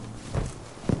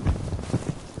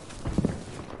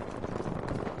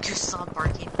 Just saw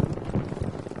barking.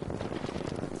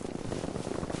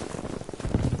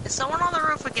 Is someone on the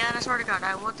roof again? I swear to God,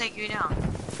 I will take you down.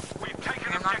 We've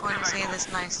taken I'm not going to objective say A.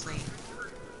 this nicely.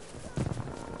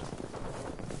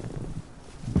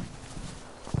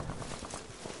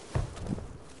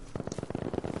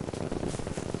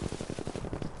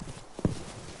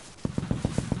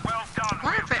 Well done. I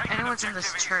wonder We've if taken anyone's in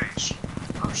this objective easy. church.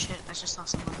 Oh shit, I just saw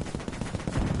someone.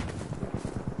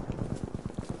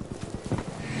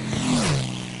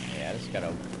 Yeah, I just got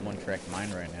a one-track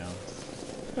mine right now.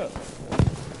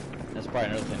 That's probably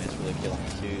another thing that's really killing me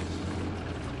too.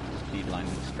 Speed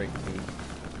lining straight to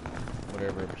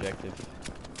whatever objective.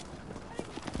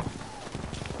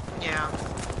 Yeah.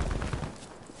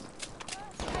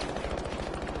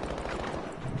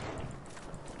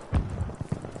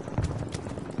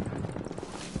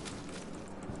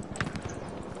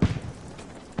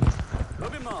 That'll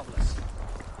be marvelous.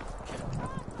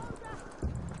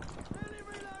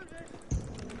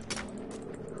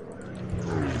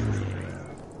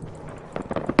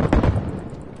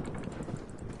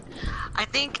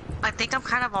 I think I'm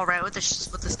kind of alright with the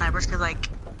snipers because like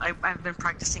I've been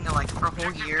practicing it like for a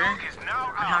whole year on Is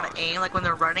now how ours. to aim. Like when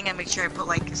they're running, I make sure I put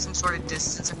like some sort of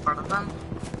distance in front of them,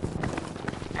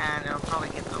 and it'll probably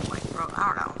get them like I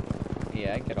don't know.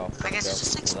 Yeah, I get off. I guess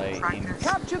it's just like some practice.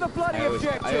 Capture the bloody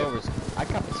objective. I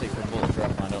compensate for bullet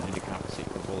drop when I don't need to compensate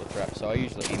for bullet drop, so I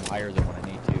usually aim higher than what I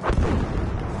need to.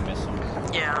 Miss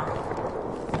them.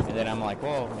 Yeah. And then I'm like,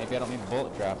 well, maybe I don't need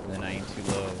bullet drop, and then I aim too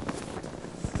low.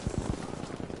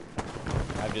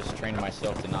 I've just trained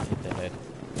myself to not hit the head.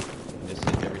 And just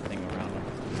hit everything around them.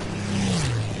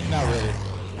 Not really,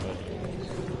 but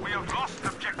We have lost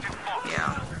objective box.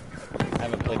 Yeah. I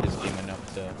haven't played this game enough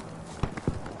to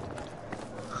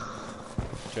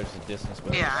judge the distance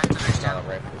with Yeah, I a understand. style of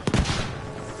rifle.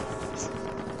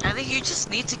 I think you just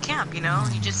need to camp. You know,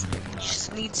 you just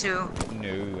need to.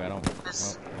 No, I don't.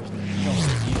 This-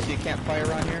 You see a campfire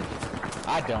around here?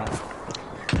 I don't.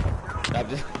 I'm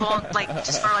just Well, like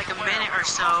just for like a minute or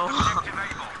so. Objective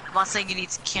able. I'm not saying you need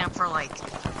to camp for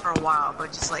a while,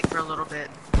 but just like for a little bit.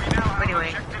 We now have But anyway,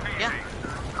 objective easy. yeah.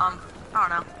 I don't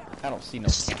know. I don't see no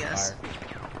Just a guess. campfire.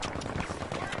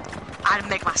 I'd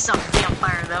make myself a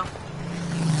campfire though.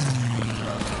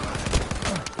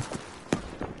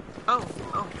 Oh,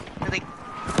 did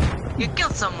they? You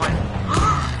killed someone.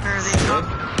 Here they come.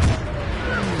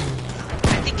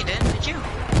 I think you did. Did you?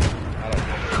 I don't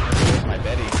know. My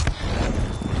Betty.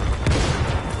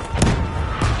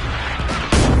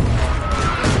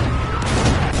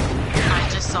 I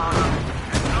just saw them.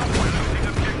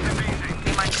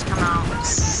 They might just come out.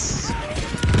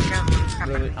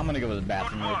 Really, I'm gonna go to the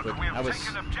bathroom real quick.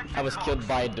 I was killed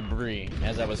by debris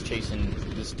as I was chasing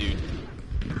this dude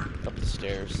up the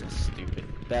stairs. Stupid.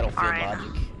 Battlefield Alright.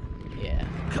 logic.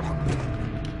 Yeah.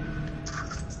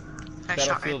 Nice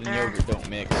shot Battlefield right and there. yogurt don't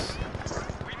mix.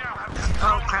 We now have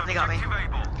control Oh crap, of they got me. objective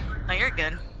Able. No, you're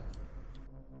good.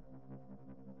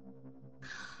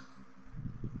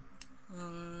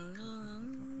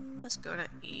 Let's go to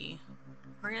E.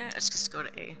 Let's just go to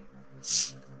A.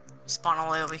 Spawn all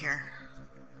the way over here.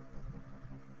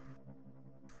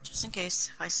 Just in case,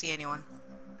 if I see anyone.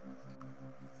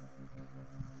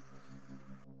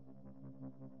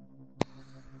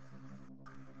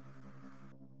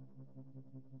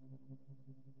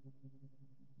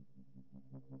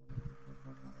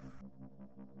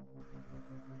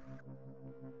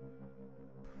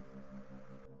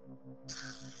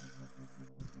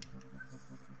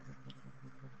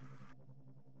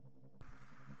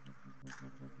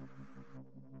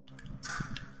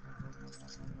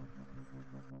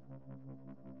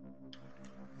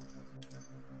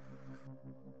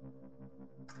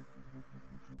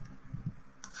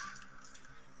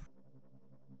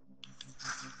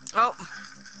 Oh!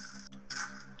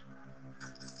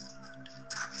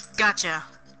 Gotcha.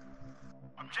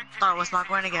 Objective Thought I was not easy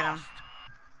going to is get him.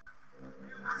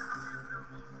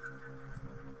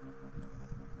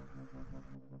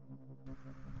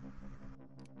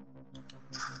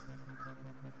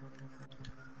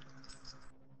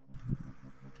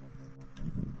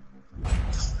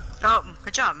 lost. Oh,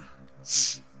 good job.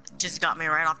 Just got me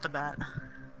right off the bat.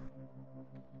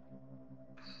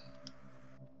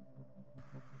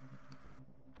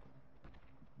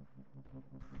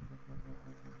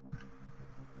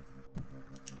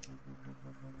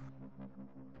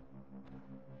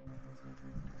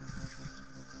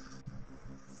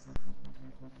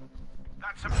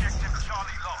 That's objective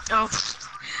Charlie lost. Oh,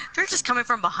 they're just coming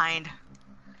from behind.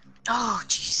 Oh,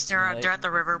 jeez, they're at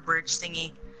the river bridge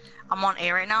thingy. I'm on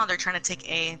A right now. They're trying to take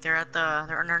A. They're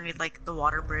underneath like the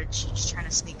water bridge, just trying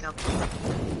to sneak up.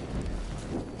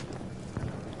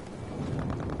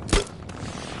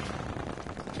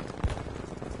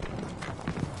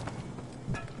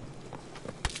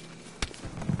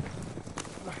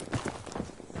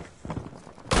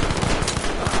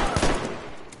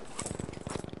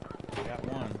 Got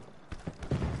one.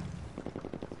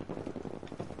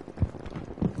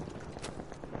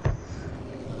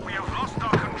 We have lost our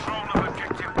control of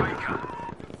objective Baker.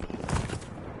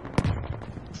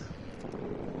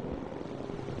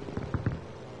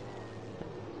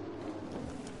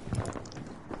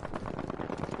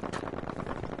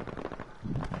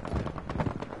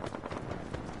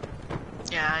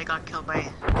 Yeah, I got killed by two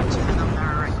of them that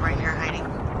are right here hiding.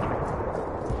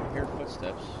 I hear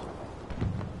footsteps.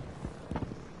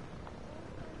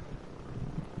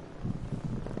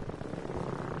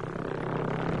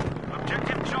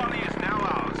 Objective Charlie is now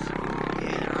ours.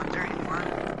 Okay, they're not there anymore.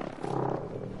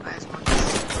 Might as well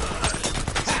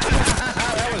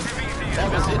That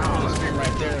was it for the stream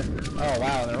right there. Oh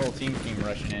wow, their whole team came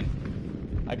rushing in.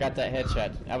 I got that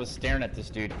headshot. I was staring at this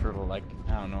dude for like,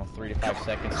 I don't know, 3 to 5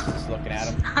 seconds just looking at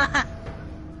him.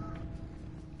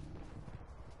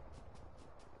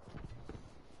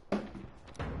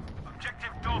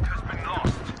 Objective Dog has been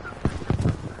lost.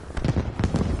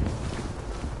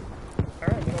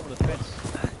 Alright, get over the fence.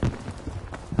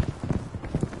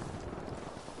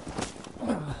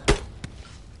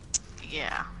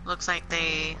 Yeah, looks like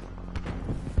they're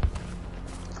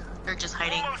just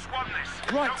hiding. Almost won this.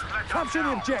 Right, Don't let us capture the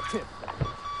down. objective.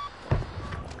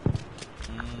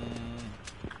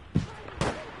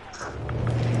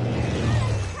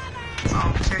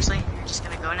 Oh, seriously? You're just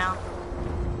gonna go now?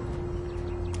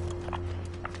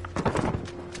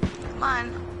 Come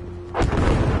on.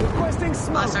 Requesting smoke.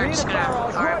 Unless they're Need just a gonna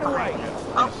barrage go right right behind away. me.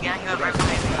 Oh, yeah, he went right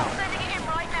behind me. Sending it in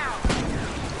right now.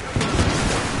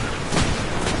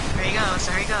 There he goes,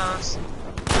 there he goes.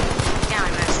 Damn,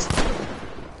 I missed.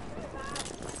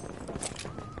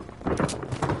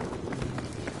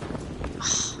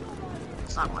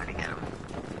 It's not going to get him.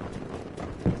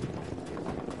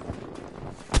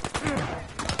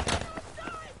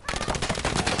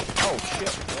 Oh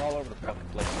shit, they're all over the fucking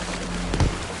place.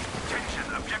 Attention,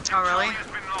 objective Oh, really? Charlie has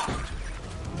been lost.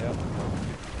 Yep.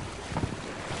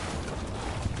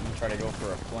 I'm gonna try to go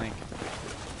for a flank.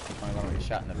 I'm gonna get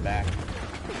shot in the back.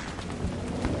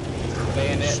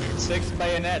 Bayonet, 6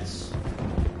 bayonets.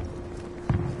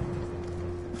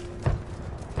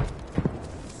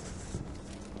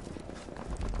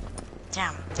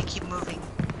 Damn, they keep moving.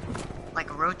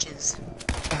 Like roaches.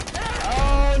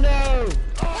 Oh no!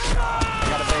 I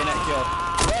got a bayonet kill.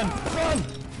 Run! Run!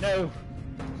 No!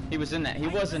 He was in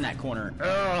that corner.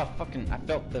 Oh, fucking, I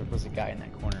felt there was a guy in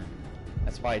that corner.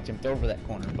 That's why I jumped over that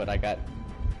corner, but I got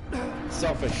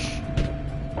selfish.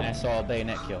 And I saw a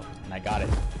bayonet kill, and I got it.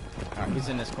 Alright, he's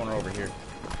in this corner over here.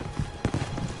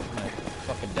 I'm gonna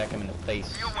fucking could deck him in the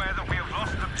face. Be aware that we have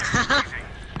lost objective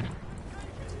easy.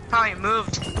 Probably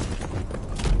moved. And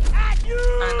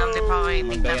then they probably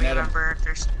think that we bayonet him. remember if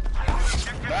there's.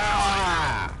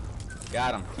 Ah!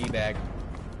 Got him. Teabag.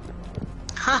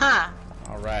 Haha.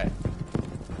 Alright.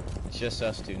 It's just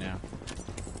us two now.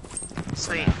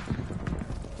 Sweet.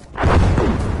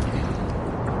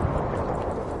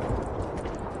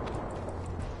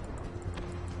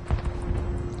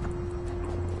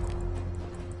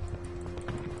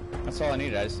 That's all I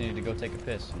needed. I just needed to go take a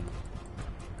piss. And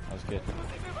that was good.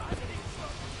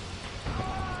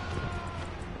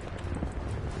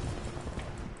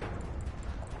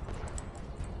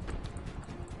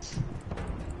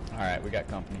 Alright, we got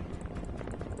company.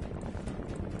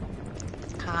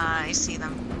 I see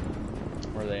them.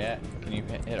 Where are they at? Can you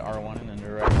hit R1 in the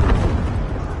direct?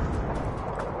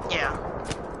 Yeah.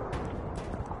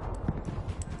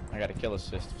 I got a kill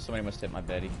assist. Somebody must hit my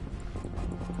Betty.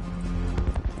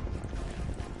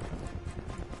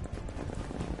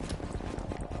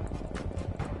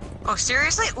 Oh,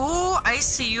 seriously? Ooh, I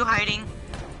see you hiding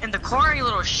in the corner, you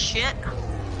little shit.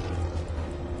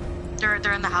 They're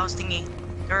in the house thingy.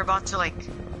 They're about to like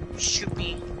shoot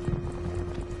me.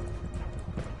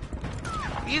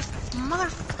 You mother.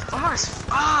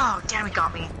 Oh, damn, it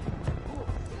got me.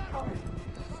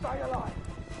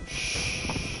 Shh.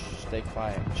 Stay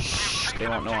quiet. Shh. They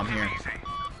won't know I'm here.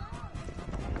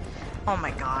 Oh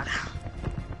my god.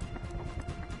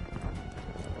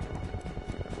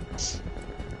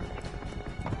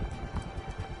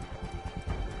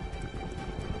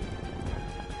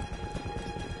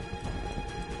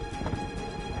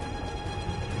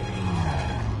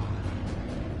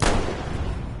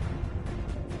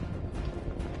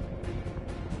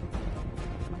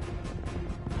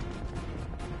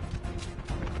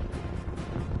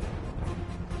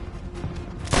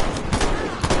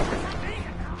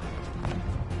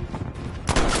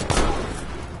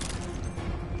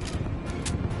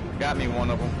 Got me one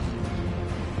of them.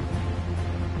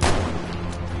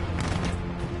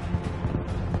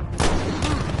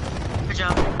 Good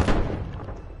job.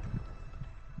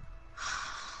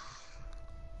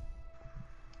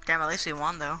 Damn, at least we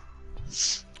won though.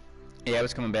 Yeah, I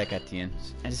was coming back at the end.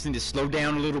 I just need to slow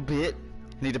down a little bit.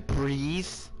 I need to breathe.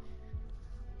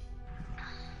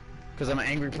 Because I'm an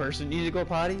angry person. You need to go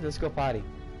potty? Let's go potty.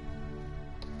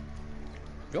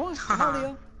 Go on, come on,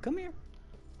 Leo. Come here.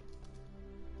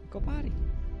 Go potty.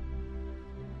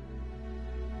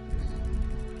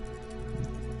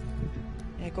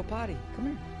 Yeah, go potty. Come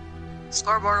here.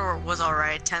 Scoreboard was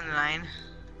alright, 10-9.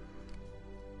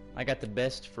 I got the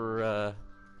best for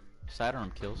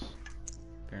sidearm kills.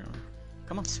 Apparently.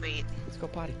 Come on. Sweet. Let's go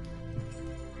potty.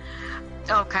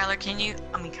 Oh, Kyler, can you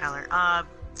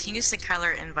send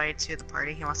Kyler an invite to the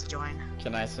party? He wants to join.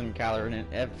 Can I send Kyler in?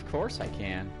 Of course I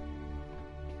can.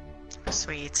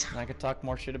 Sweet. And I could talk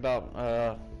more shit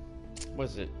about, what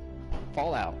is it?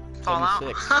 Fallout. Fallout?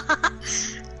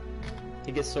 76.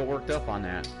 He gets so worked up on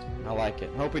that. I like it.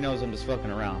 I hope he knows I'm just fucking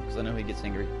around, because I know he gets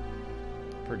angry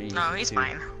pretty easy. No, he's too.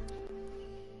 fine.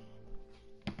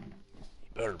 He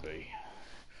better be.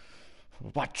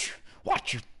 Watch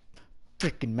your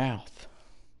freaking mouth,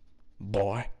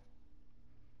 boy.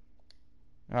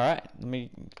 Alright, let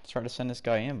me try to send this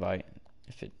guy an invite.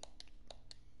 If it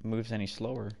moves any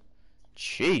slower.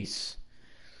 Jeez.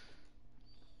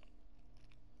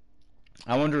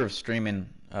 I wonder if streaming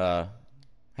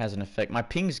has an effect. My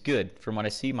ping's good. From what I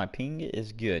see, my ping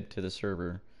is good to the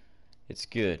server. It's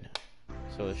good.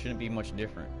 So it shouldn't be much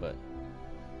different, but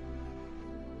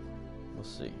we'll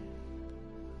see.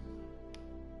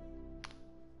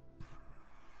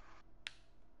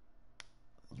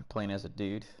 You're playing as a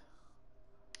dude.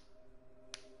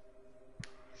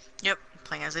 Yep,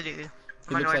 playing as a dude. He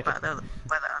I'm looks annoyed like by a- the other.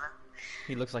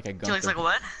 He looks like a Gunther. He looks like a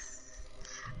what?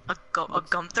 A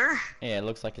Gunther? Yeah, it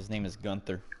looks like his name is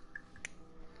Gunther.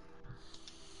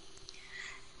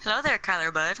 Hello there,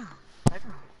 Kyler Bud.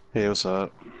 Hey, what's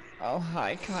up? Oh,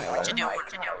 hi, Kyle. What you doing?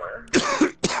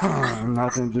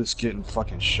 Nothing, just getting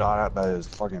fucking shot at by this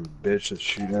fucking bitch that's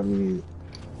shooting at me.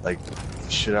 Like,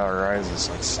 shit out her eyes is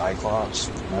like Cyclops.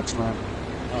 Next one.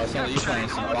 Oh, it's not you playing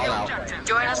some Fallout.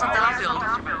 Join us on Battlefield.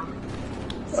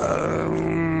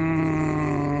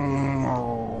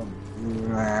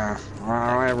 Nah,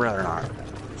 I'd rather not.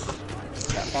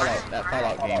 That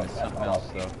Fallout game is something else,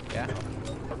 though. Yeah.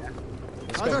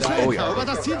 Let's go die. Oh, yeah.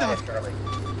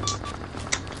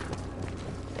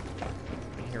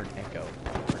 I hear an echo.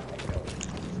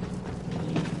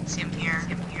 See him here.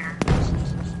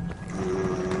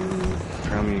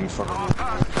 Tell me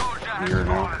fucking weird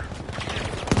now.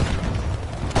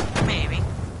 Maybe.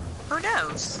 Who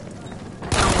knows?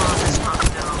 Oh, well, this one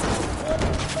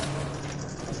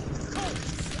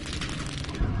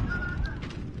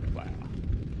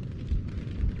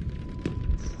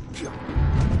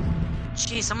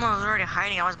someone was already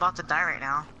hiding. I was about to die right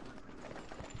now.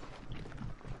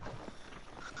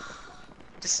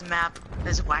 This map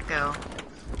is wacko.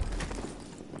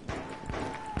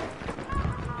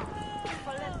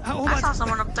 I saw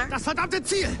someone up there. Das verdammte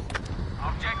Ziel!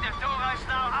 Objective Dora is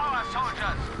now our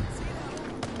soldiers.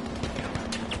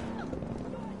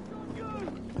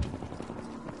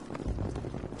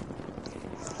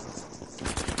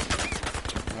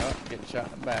 Oh, getting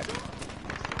shot in the back.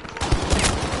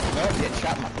 No, getting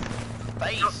shot in my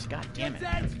face. God damn it.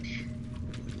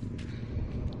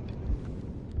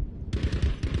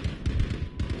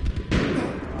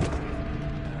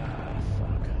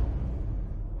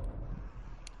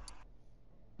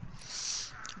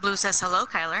 Blue says hello,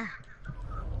 Kyler.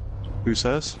 Who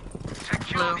says?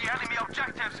 Secure Blue. the enemy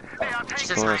objectives. They are She taking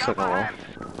says Laura hi. said hello.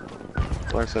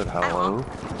 Laura said hello.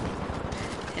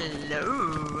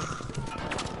 Hello.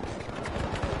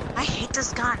 I hate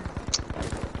this gun.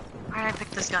 Why did I pick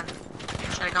this gun?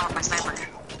 Should I go with my sniper?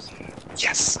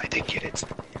 Yes, I did get it.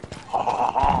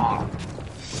 Oh.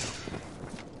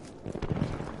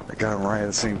 I got him right at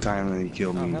the same time that he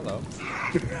killed Oh, me. hello.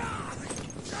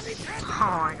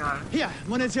 Oh my god. Hier,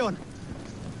 Munition!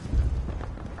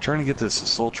 Trying to get this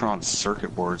Soltron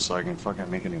circuit board so I can fucking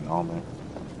make it an element.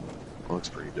 Looks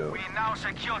pretty dope. We now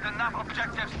secured enough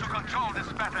objectives to control this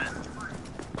battle.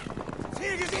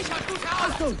 Ziel gesichert! Gute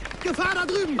Austung! Gefahr da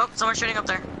drüben! Oh, someone's shooting up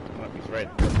there. Oh, he's right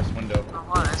at this window. Oh,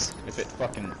 was. If it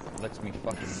fucking lets me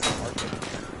fucking mark it.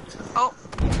 Oh,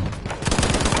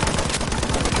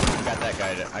 I got that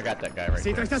guy. I got that guy right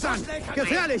Seht there. euch das an!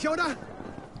 Gefährlich, oder?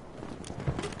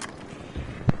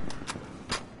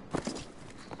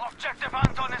 Objective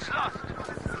Anton is lost.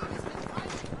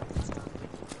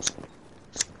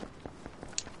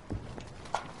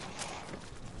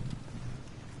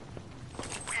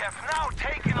 We have now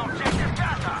taken objective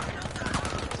data.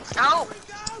 oh!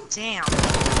 Damn.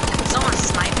 Someone's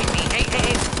sniping me. Hey, hey,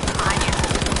 hey. Behind you.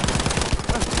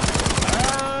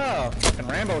 Oh, fucking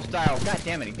Rambo style. God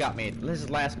damn it, he got me. His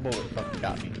last bullet fucking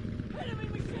got me.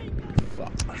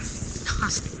 Fuck.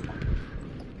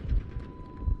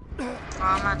 Well,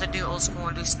 I'm gonna have to do old school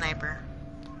and do sniper.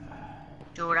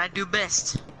 Do what I do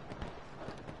best.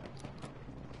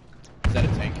 Is that a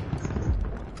tank?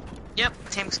 Yep,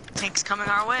 tank's coming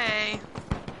our way.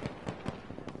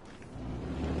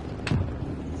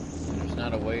 There's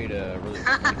not a way to really sneak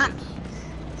it.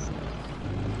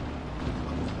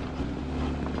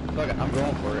 Fuck it, I'm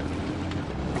going for it.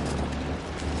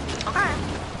 Okay.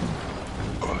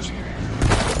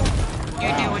 You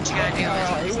do what you gotta do.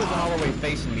 Oh, he wasn't all the way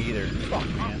facing me either. Fuck,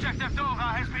 man. Objective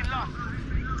Dora has been lost.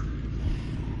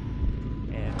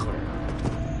 Yeah, whatever.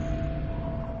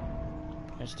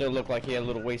 It still looked like he had a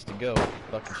little ways to go.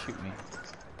 Fucking shoot me.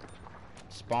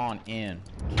 Spawn in.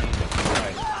 Jesus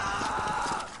Christ.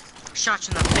 Shot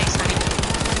you in the face, honey.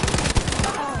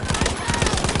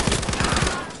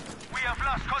 We have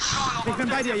lost control of Ich bin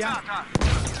bei dir, ja? objective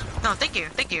data. No, thank you,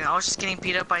 thank you. I was just getting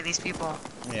beat up by these people.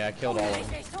 Yeah, I killed all of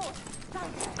them.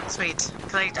 Sweet.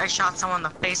 Cause I shot someone in the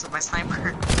face with my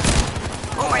sniper.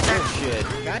 Oh, right there. Oh shit.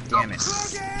 God damn it.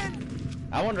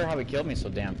 I wonder how he killed me so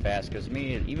damn fast, because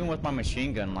me, even with my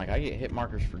machine gun, like, I get hit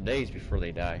markers for days before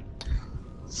they die.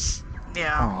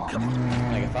 Yeah. Oh,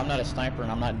 man. Like, if I'm not a sniper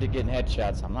and I'm not getting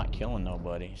headshots, I'm not killing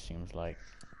nobody, seems like.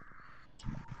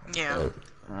 Yeah.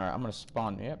 Alright, I'm gonna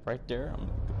spawn, yep, right there. I'm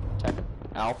gonna attack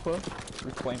Alpha,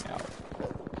 reclaim Alpha.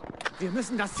 Wir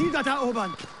müssen das Ziel dort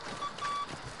erobern!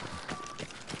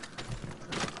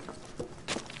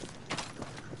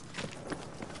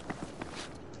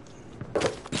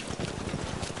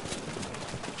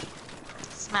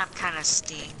 This map kinda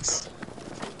stinks.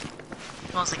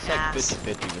 Smells like It's like ass.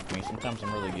 50-50 with me. Sometimes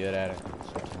I'm really good at it.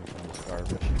 Sometimes I'm just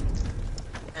garbage.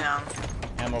 Yeah.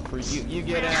 Ammo for you. You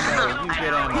get ammo. You I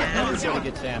get know, ammo. yeah. Everybody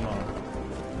gets ammo.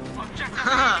 Objective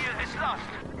Dora is lost.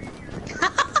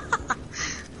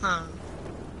 Huh.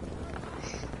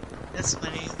 That's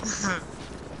funny.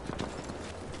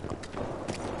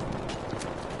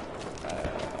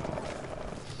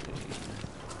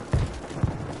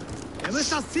 Ihr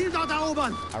müsst das Ziel dort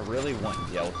erobern! I really want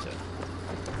Delta.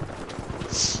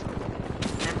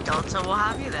 And Delta will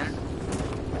have you then.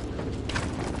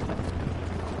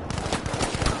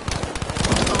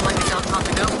 Oh, like a Delta on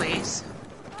the go, please.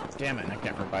 Damn it, I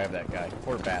can't revive that guy.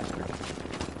 Poor bastard.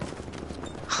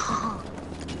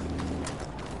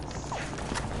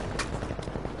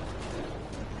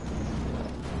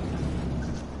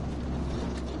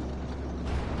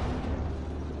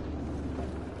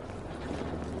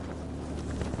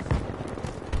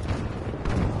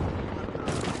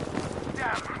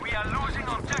 Damn, we are losing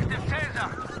objective Caesar.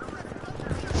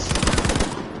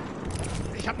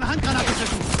 Ich hab eine Handgranate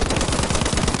geschossen!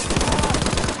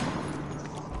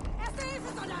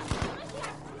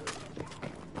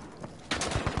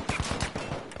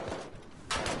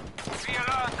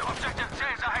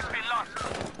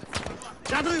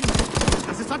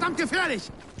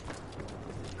 fertig!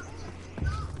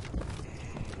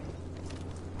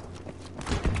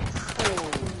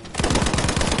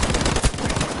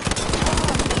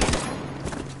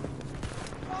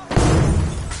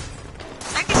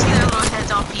 I can see their little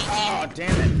heads all peeking. Oh,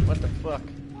 damn it. What the fuck?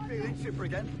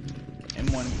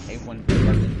 M1, A1,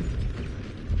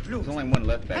 there's only one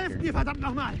left back Helft here. mir verdammt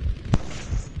nochmal!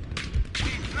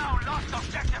 We've now lost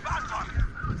objective Anton.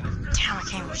 Damn, I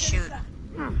can't even shoot.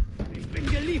 Ich bin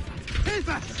geliefert!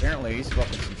 Hilfe! Apparently he's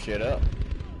fucking some shit up.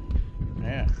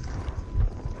 Yeah.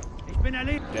 Ich bin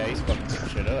erledigt! Yeah, he's fucking some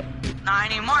shit up. Not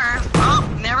anymore.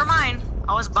 Oh, never mind.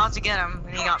 I was about to get him,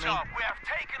 and he got Good me. job. We have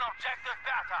taken objective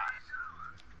Beta.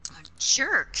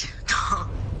 Jerk.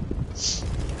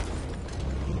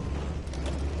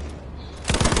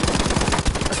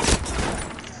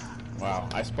 Wow,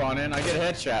 I spawn in, I get a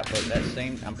headshot, but that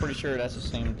same, I'm pretty sure that's the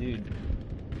same dude.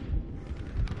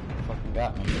 Fucking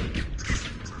got me.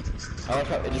 I like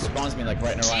how it just spawns me like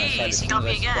right in the line of sight. Jeez, As he soon got as I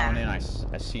me again. spawn in,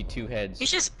 I see two heads.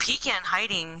 He's just peeking and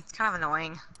hiding. It's kind of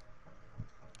annoying.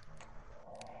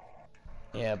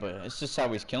 Yeah, but it's just how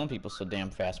he's killing people so damn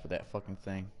fast with that fucking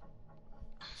thing.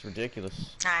 It's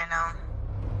ridiculous. I know.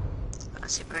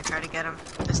 Let's see if I try to get him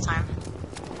this time.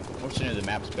 I wish I knew the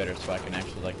map's better so I can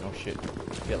actually like, oh shit,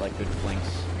 get like good flanks.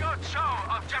 Good show.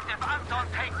 Objective Anton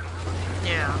taken.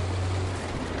 Yeah.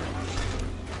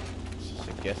 It's just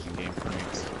a guessing game for me.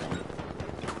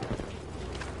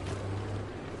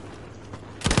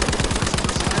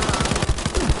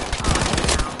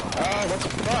 Oh, what the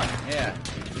fuck? Yeah.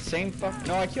 Same fuck.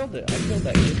 No, I killed it. I killed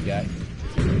that good guy.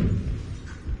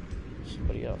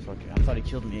 Somebody else. Okay. I thought he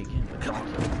killed me again.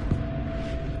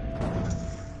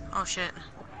 Oh shit.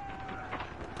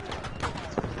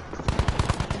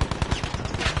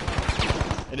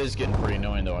 It is getting pretty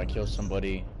annoying though. I kill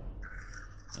somebody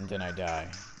and then I die.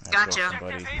 I Gotcha. kill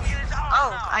somebody.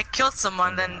 Oh, I killed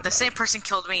someone, then the same person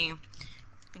killed me.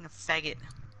 Being a faggot.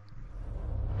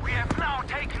 We have now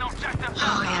taken objective Beta.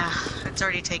 Oh yeah, it's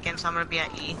already taken, so I'm gonna be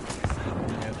at E. Yep.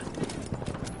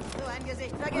 So ein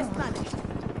Gesicht, vergisst man nicht.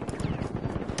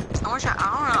 I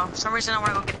don't know, for some reason I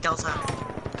wanna go get Delta.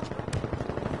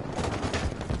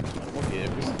 We'll get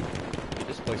it.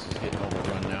 This place is getting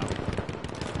overrun now.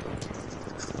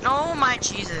 No, my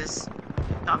Jesus.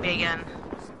 Got me again.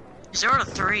 0 to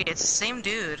 3, it's the same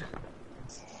dude.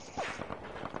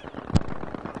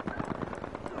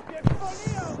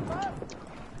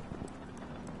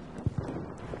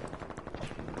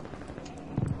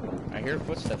 I hear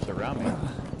footsteps around me.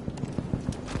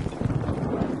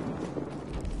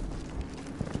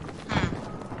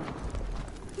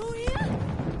 Du hier?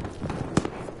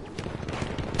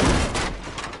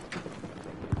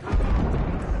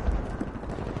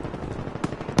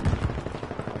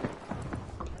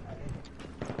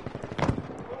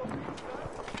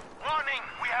 Warning.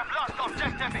 We have lost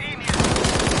objective Emu.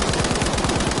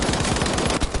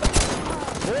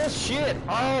 Bullshit!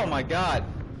 Oh my god.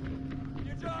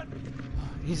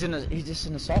 He's just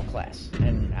in assault class,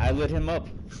 and I lit him up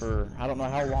for I don't know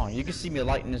how long. You can see me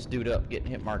lighting this dude up, getting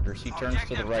hit markers. He turns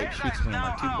to the right, shoots me in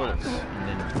like 2 bullets, and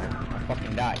then I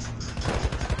fucking die.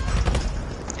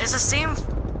 It's the same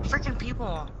freaking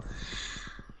people.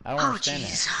 I don't Oh understand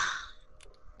jeez.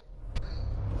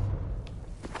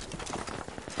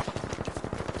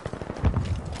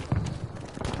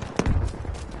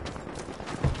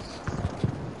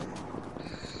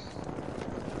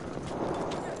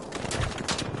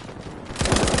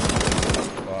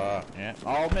 Yeah,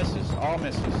 all misses, all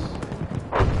misses.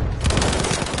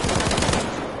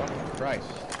 Fucking Christ.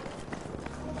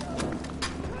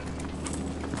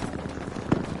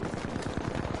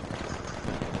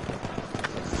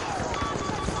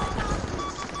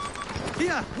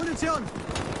 Hier, Munition!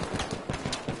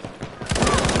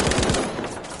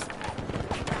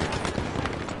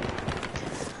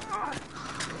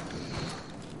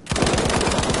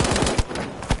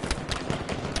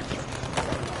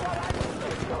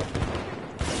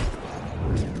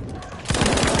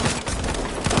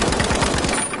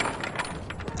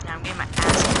 Yeah, I'm getting my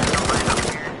ass kicked right up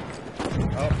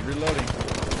here. Oh, reloading.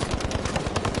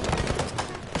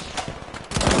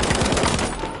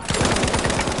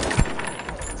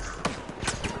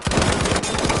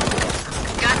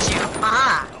 Got you.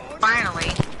 Aha!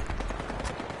 Finally.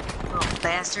 Little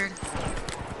bastard.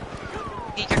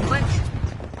 Peek her quick.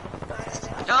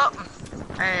 Oh!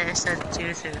 I said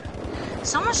too soon.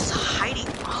 Someone's just hiding.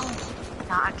 Oh!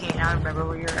 Now I can't. I remember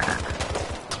where you're at.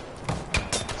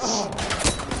 Oh,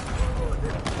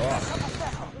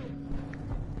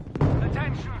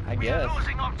 Attention. I We are guess.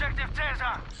 losing objective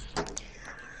Caesar.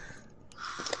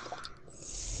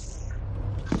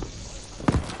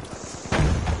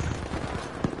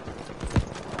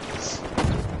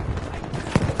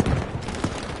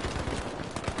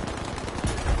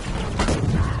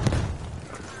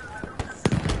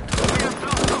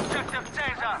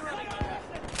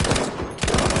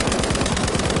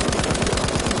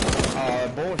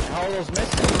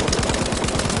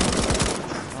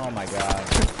 Oh my god.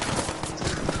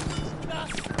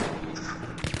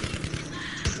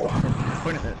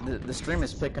 The stream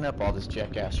is picking up all this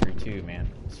jackassery too, man.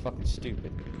 It's fucking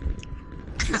stupid.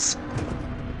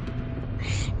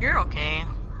 You're okay.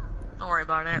 Don't worry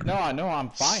about it. No, I know I'm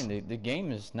fine. The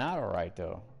game is not alright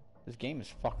though. This game is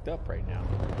fucked up right now.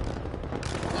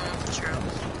 True.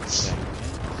 See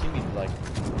me like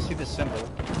see the symbol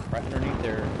right underneath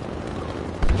their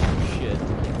shit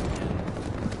and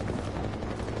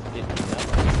it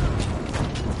nothing.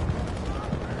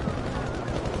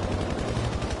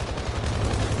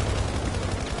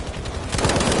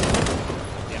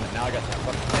 Damn it, now I got that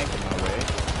fucking tank in my way.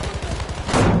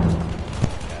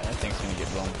 Yeah, that thing's gonna get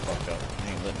blown the fuck up. I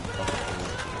ain't letting the fuck through.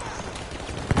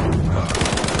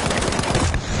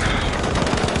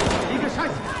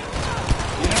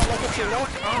 You know, look at your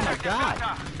left. Oh my god.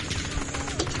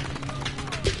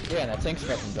 Yeah, that tank's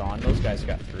fucking gone. Those guys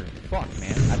got through. Fuck,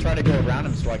 man. I try to go around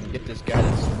him so I can get this guy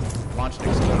that's launching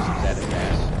explosives at his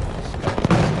ass.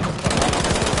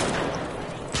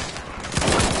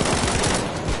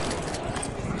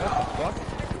 What the fuck?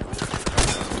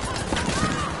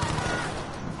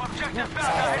 Oh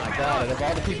my god, out of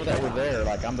all the people that were there,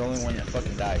 like, I'm the only one that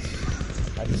fucking dies.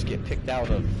 I just get picked out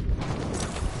of...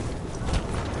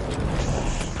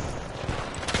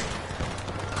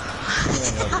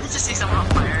 I just see someone on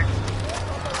fire.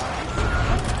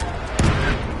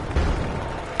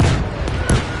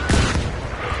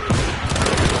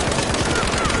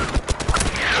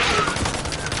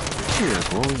 Cheers,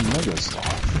 bro. Mega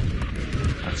stuff.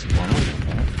 That's one of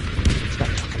them. It's got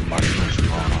fucking mushrooms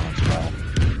growing on it as well.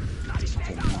 That's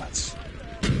fucking nuts.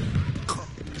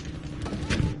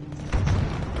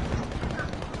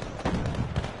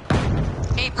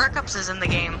 Hey, Perkups is in the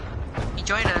game. He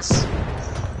joined us.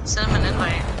 Send him an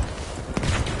invite.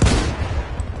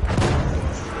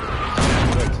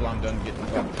 Wait till I'm done getting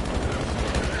fucked.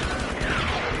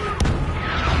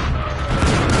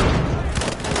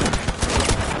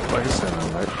 Like I said,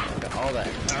 man, like, Got all that.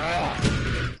 Ah.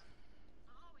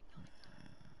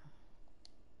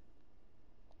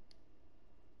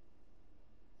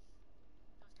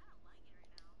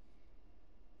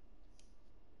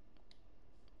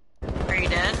 Are you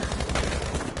dead?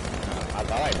 I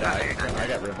thought I died. I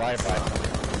got revived by something.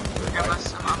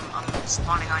 I'm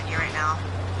spawning on you right now.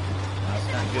 That's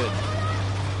not good.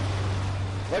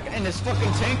 Look, and this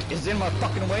fucking tank is in my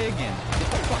fucking way again. Get the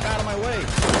fuck out of my way.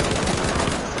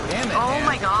 Damn it, Oh man.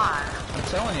 my god. I'm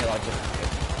telling you, like,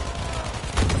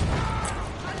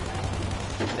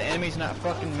 the enemy's not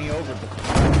fucking me over, but the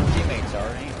teammates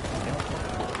are, ain't they?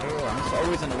 Oh, I'm just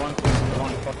always in the wrong place at the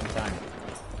wrong fucking time.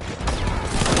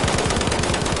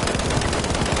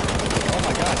 Oh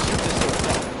my god, shoot this little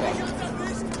fucking fuck.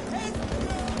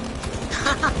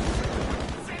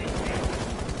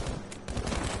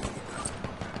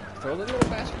 Throw the little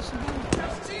bastard some money.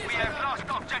 We have lost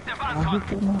objective how Anton.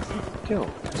 did they not get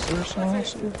killed? Is there someone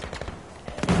else here?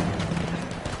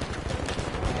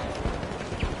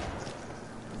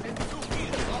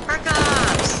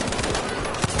 Perkups!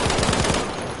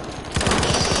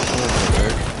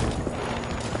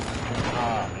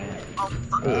 Ah, man. Oh,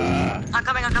 fuck. I'm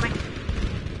coming.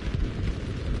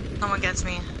 Someone gets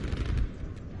me.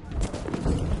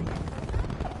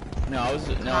 No,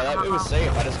 it was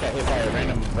safe. I just got hit by a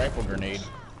random rifle grenade.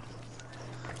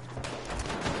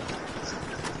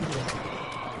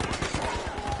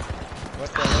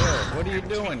 What the hell? What are you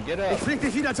doing? Get up. Ich flieg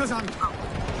dich wieder zusammen.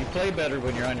 You play better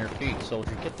when you're on your feet,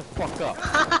 soldier. Get the fuck up.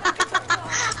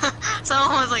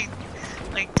 Someone was like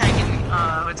tagging me.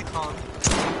 What's it called?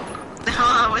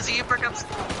 Was it you, Perkups?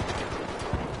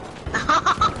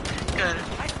 Good.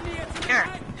 Here,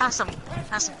 have some. Here.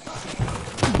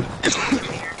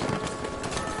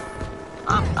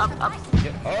 Up.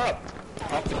 Get up.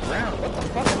 Off the ground. What the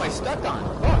fuck am I stuck on?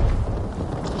 Fuck.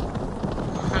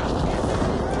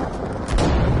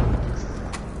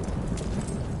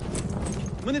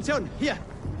 Munition, hier.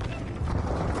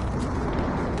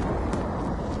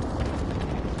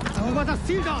 Erobert das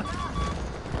Ziel dort.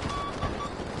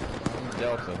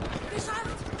 Delta.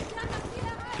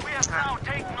 We have now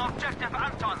taken objective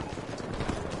Anton.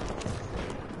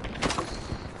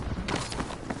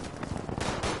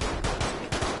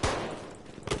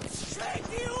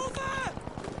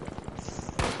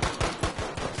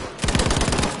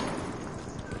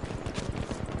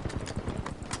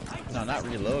 No, not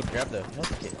reload. Grab the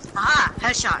health kit. Aha!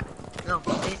 Headshot. Little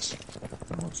bitch.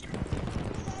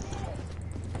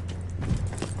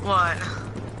 What?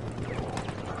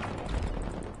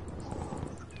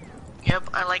 Yep,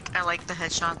 I like the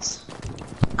headshots.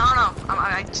 I don't know.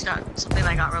 I just got something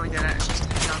I got really good at. It's just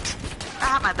headshots. I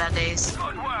have my bad days.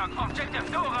 Good work.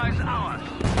 Objective Dora is ours.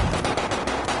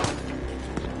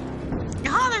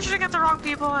 Oh, they're shooting at the wrong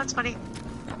people. That's funny.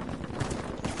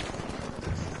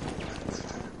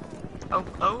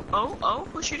 Oh,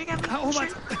 who's shooting at me? Who's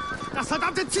shooting? Das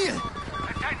verdammte Ziel!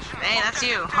 Attention. Hey, that's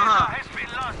you. Objective Haha. Delta has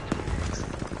been lost.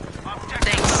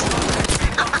 Objective Thanks.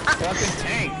 Fucking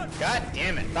tank. God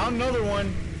damn it. Found another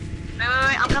one. Wait,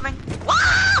 I'm coming.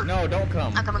 Woo! No, don't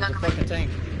come. I'm coming, There's I'm a fucking tank.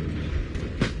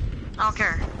 I don't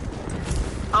care.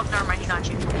 Oh, never mind, he got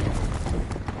you.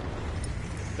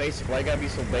 Basic. Why you gotta be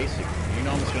so basic? You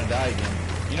know I'm just gonna die again.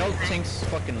 You know tanks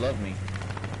fucking love me.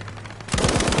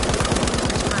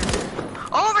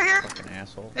 Oh, over here! Fucking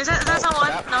asshole. Is that someone?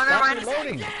 Stop, No, never stop mind.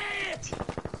 reloading.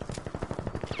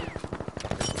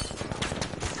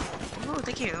 Ooh,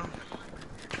 thank you.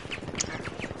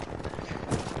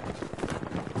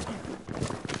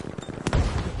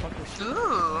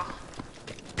 Ooh.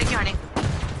 Thank you, honey.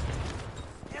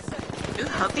 Ooh,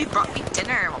 hubby brought me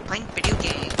dinner while playing video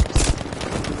games.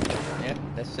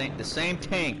 Yep, the same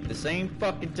tank, the same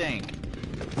fucking tank.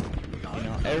 You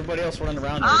know, everybody else running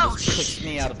around there Oh, just kicks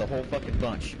me out of the whole fucking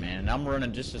bunch, man. And I'm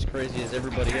running just as crazy as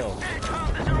everybody else.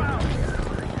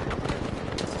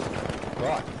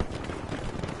 Rock.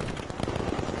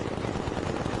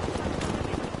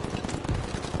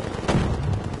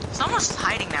 Someone's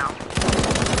hiding now.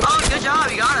 Oh, good job,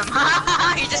 you got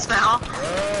him. He just fell.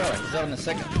 He's on the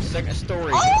second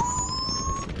story.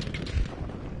 Oh!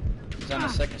 He's on the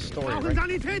second story, Brauchen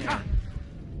right? Sanitäter!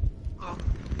 Oh.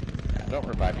 Yeah, don't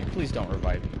revive me. Please don't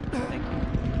revive me. Thank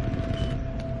you.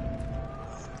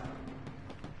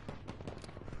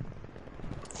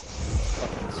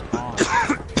 Fucking spawn.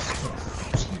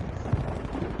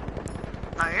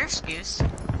 Oh, your excuse.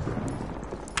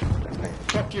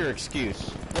 Fuck your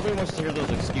excuse. Nobody wants to hear those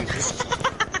excuses.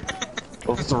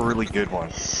 Those are really good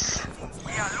ones.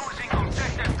 We are losing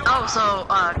objective Dora. Oh, so,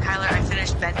 Kyler, I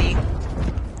finished Bendy.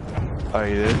 Oh,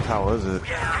 you did? How was it?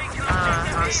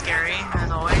 That was scary,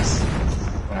 as always.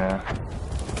 Yeah.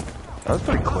 That was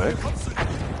pretty quick.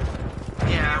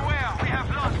 Yeah. Beware, we have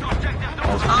lost objective That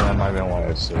was Dora. that might have been why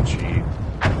it's so cheap.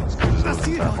 It's 'cause it Das wasn't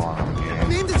Ziel that dort! long of a game.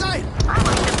 Nehmt es ein! I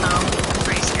liked it, though.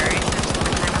 Pretty scary.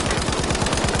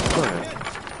 Go ahead.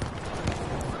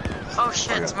 Oh,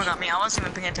 shit, yeah. someone got me. I wasn't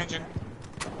even paying attention.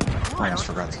 I almost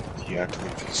forgot to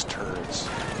deactivate these turrets.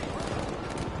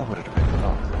 That would have been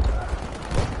enough.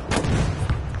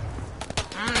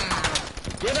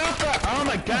 Get off the! Oh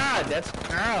my god, that's...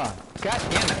 God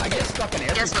damn it, I get stuck in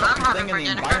every Guess what I'm fucking having thing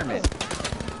in for the dinner? environment.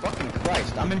 Fucking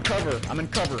Christ, I'm in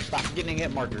cover. Stop getting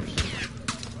hit markers.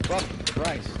 Fucking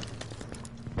Christ.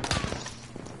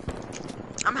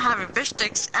 I'm having fish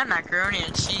sticks and macaroni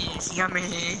and cheese. Yummy.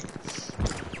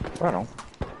 Right on.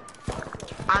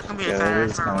 I'm gonna be Yeah, a that fan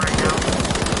is for kinda right now.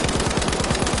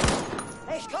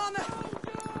 Ich komme!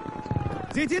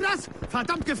 Seht ihr das?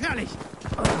 Verdammt gefährlich!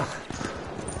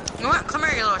 You know what? Come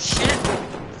here, you little shit.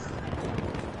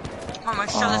 I'm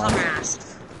gonna shove this up your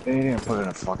ass. They didn't put in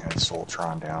a fucking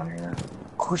Assaultron down here.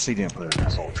 Of course they didn't put an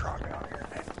Assaultron down here.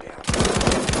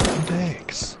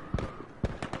 Thanks.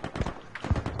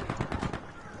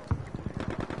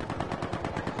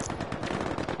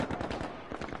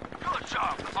 Good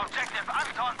job. Objective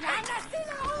Anton taken.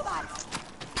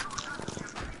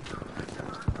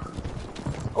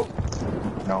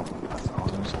 No. That's all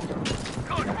it was.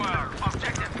 Good work.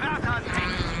 Objective Anton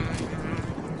taken.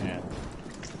 Yeah.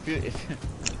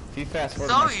 If you fast forward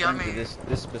So my stream yummy. to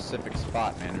this specific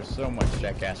spot, man, there's so much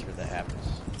jackassery that happens.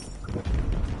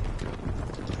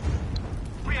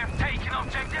 We have taken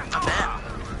objective I bet. Dora.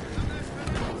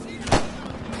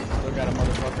 Still got a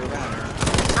motherfucker around here.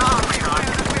 Oh my god.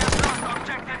 We have lost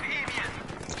objective Evian.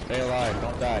 Stay alive,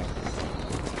 don't die.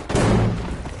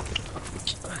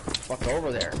 Fuck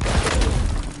over there.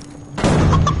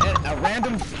 And a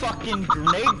random fucking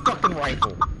grenade fucking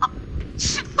rifle.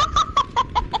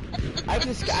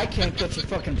 I can't catch a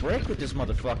fucking break with this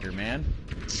motherfucker, man.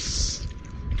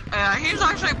 Yeah, he's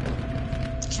actually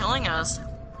killing us.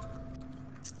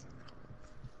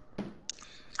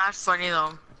 That's funny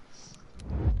though.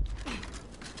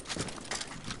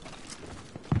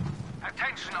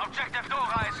 Attention, objective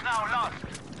Dora is now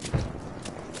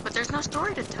lost. But there's no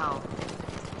story to tell.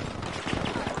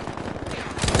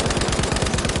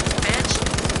 Bitch.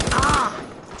 Ah!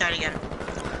 Died again.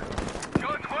 Good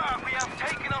work. We have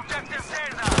taken objective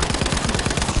Zelda.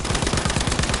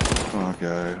 Oh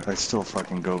god, I still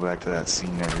fucking go back to that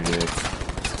scene every day.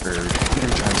 Or every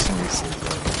time somebody says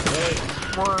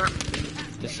that. Or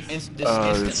Just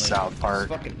instantly. the South Park.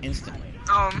 Just fucking instantly.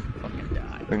 Fucking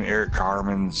die. When Eric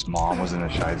Carmen's mom was in a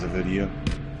Shiza video.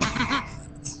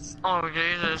 oh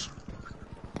Jesus.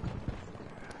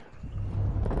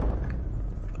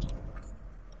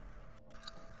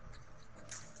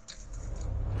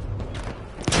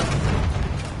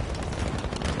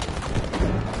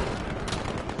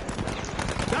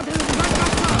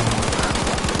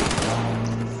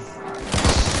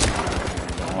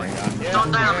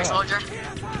 Don't die on me, soldier.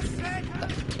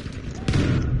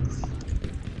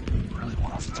 Really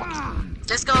wanna fucking...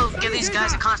 Just go give these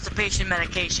guys a constipation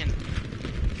medication.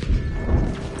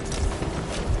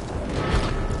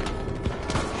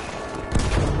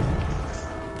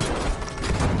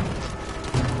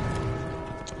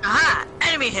 Aha!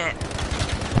 Enemy hit!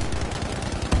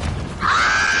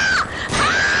 Ah!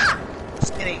 Ah!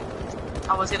 Just kidding.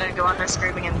 I was gonna go out there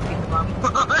screaming and beat them up.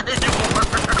 It didn't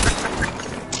work.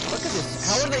 Look at this.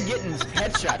 How are they getting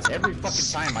headshots every fucking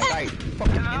time? I die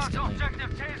fucking instantly.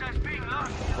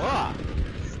 Fuck.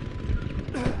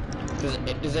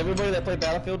 Does everybody that play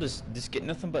Battlefield just get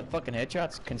nothing but fucking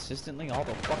headshots consistently all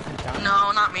the fucking time?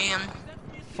 No, not me.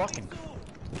 Fucking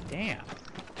damn.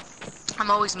 I'm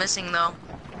always missing though.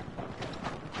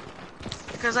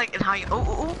 Because like in how you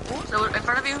so in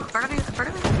front of you, in front of you, in front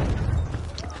of you.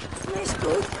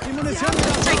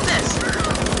 Take this.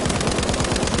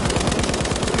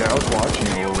 Yeah, I was watching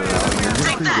you a little bit out. You're just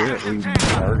Take pretty that. good at leaving the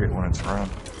target when it's run.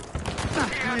 Oh,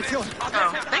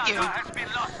 thank you.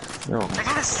 You're welcome. That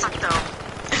kinda sucked though.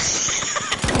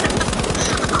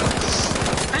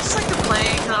 I just like to play,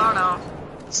 'cause I don't know.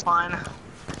 It's fun.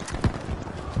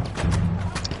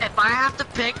 If I have to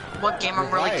pick what game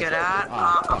I'm really good at,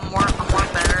 I'm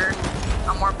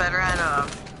more better at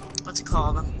what's it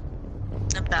called?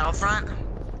 A Battlefront.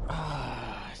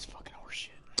 It's fucking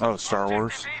horseshit. Oh, Star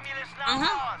Wars.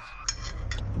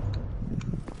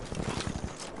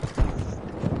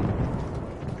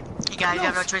 You guys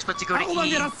have no choice but to go to E. Hello.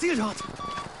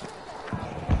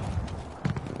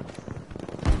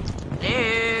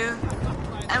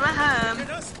 I'm at home.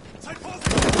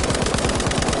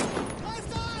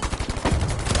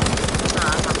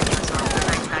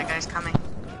 That guy's coming.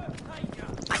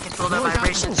 I can feel the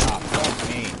vibrations. Ah, fuck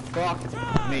me. Fuck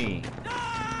me.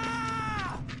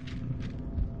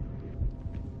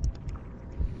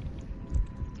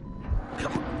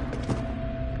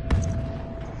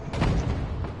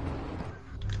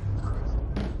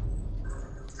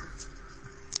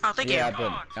 Oh, thank Yeah, you.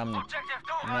 but I'm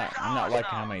not liking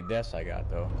how many deaths I got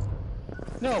though.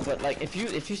 No, but like if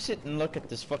you sit and look at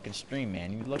this fucking stream,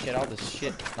 man, you look at all this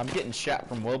shit. I'm getting shot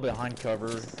from well behind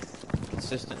cover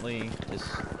consistently.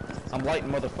 I'm lighting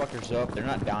motherfuckers up. They're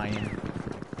not dying.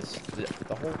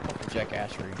 The whole fucking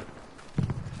jackassery.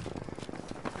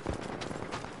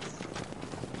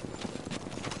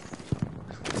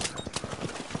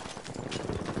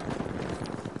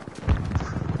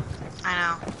 I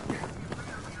know.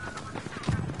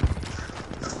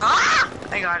 Ah!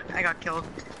 I got killed.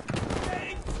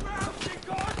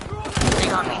 They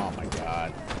got me. Oh my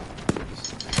god.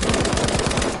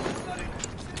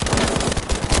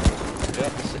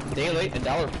 Yep, it's a day late and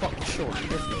 $1 fucking short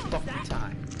every fucking time.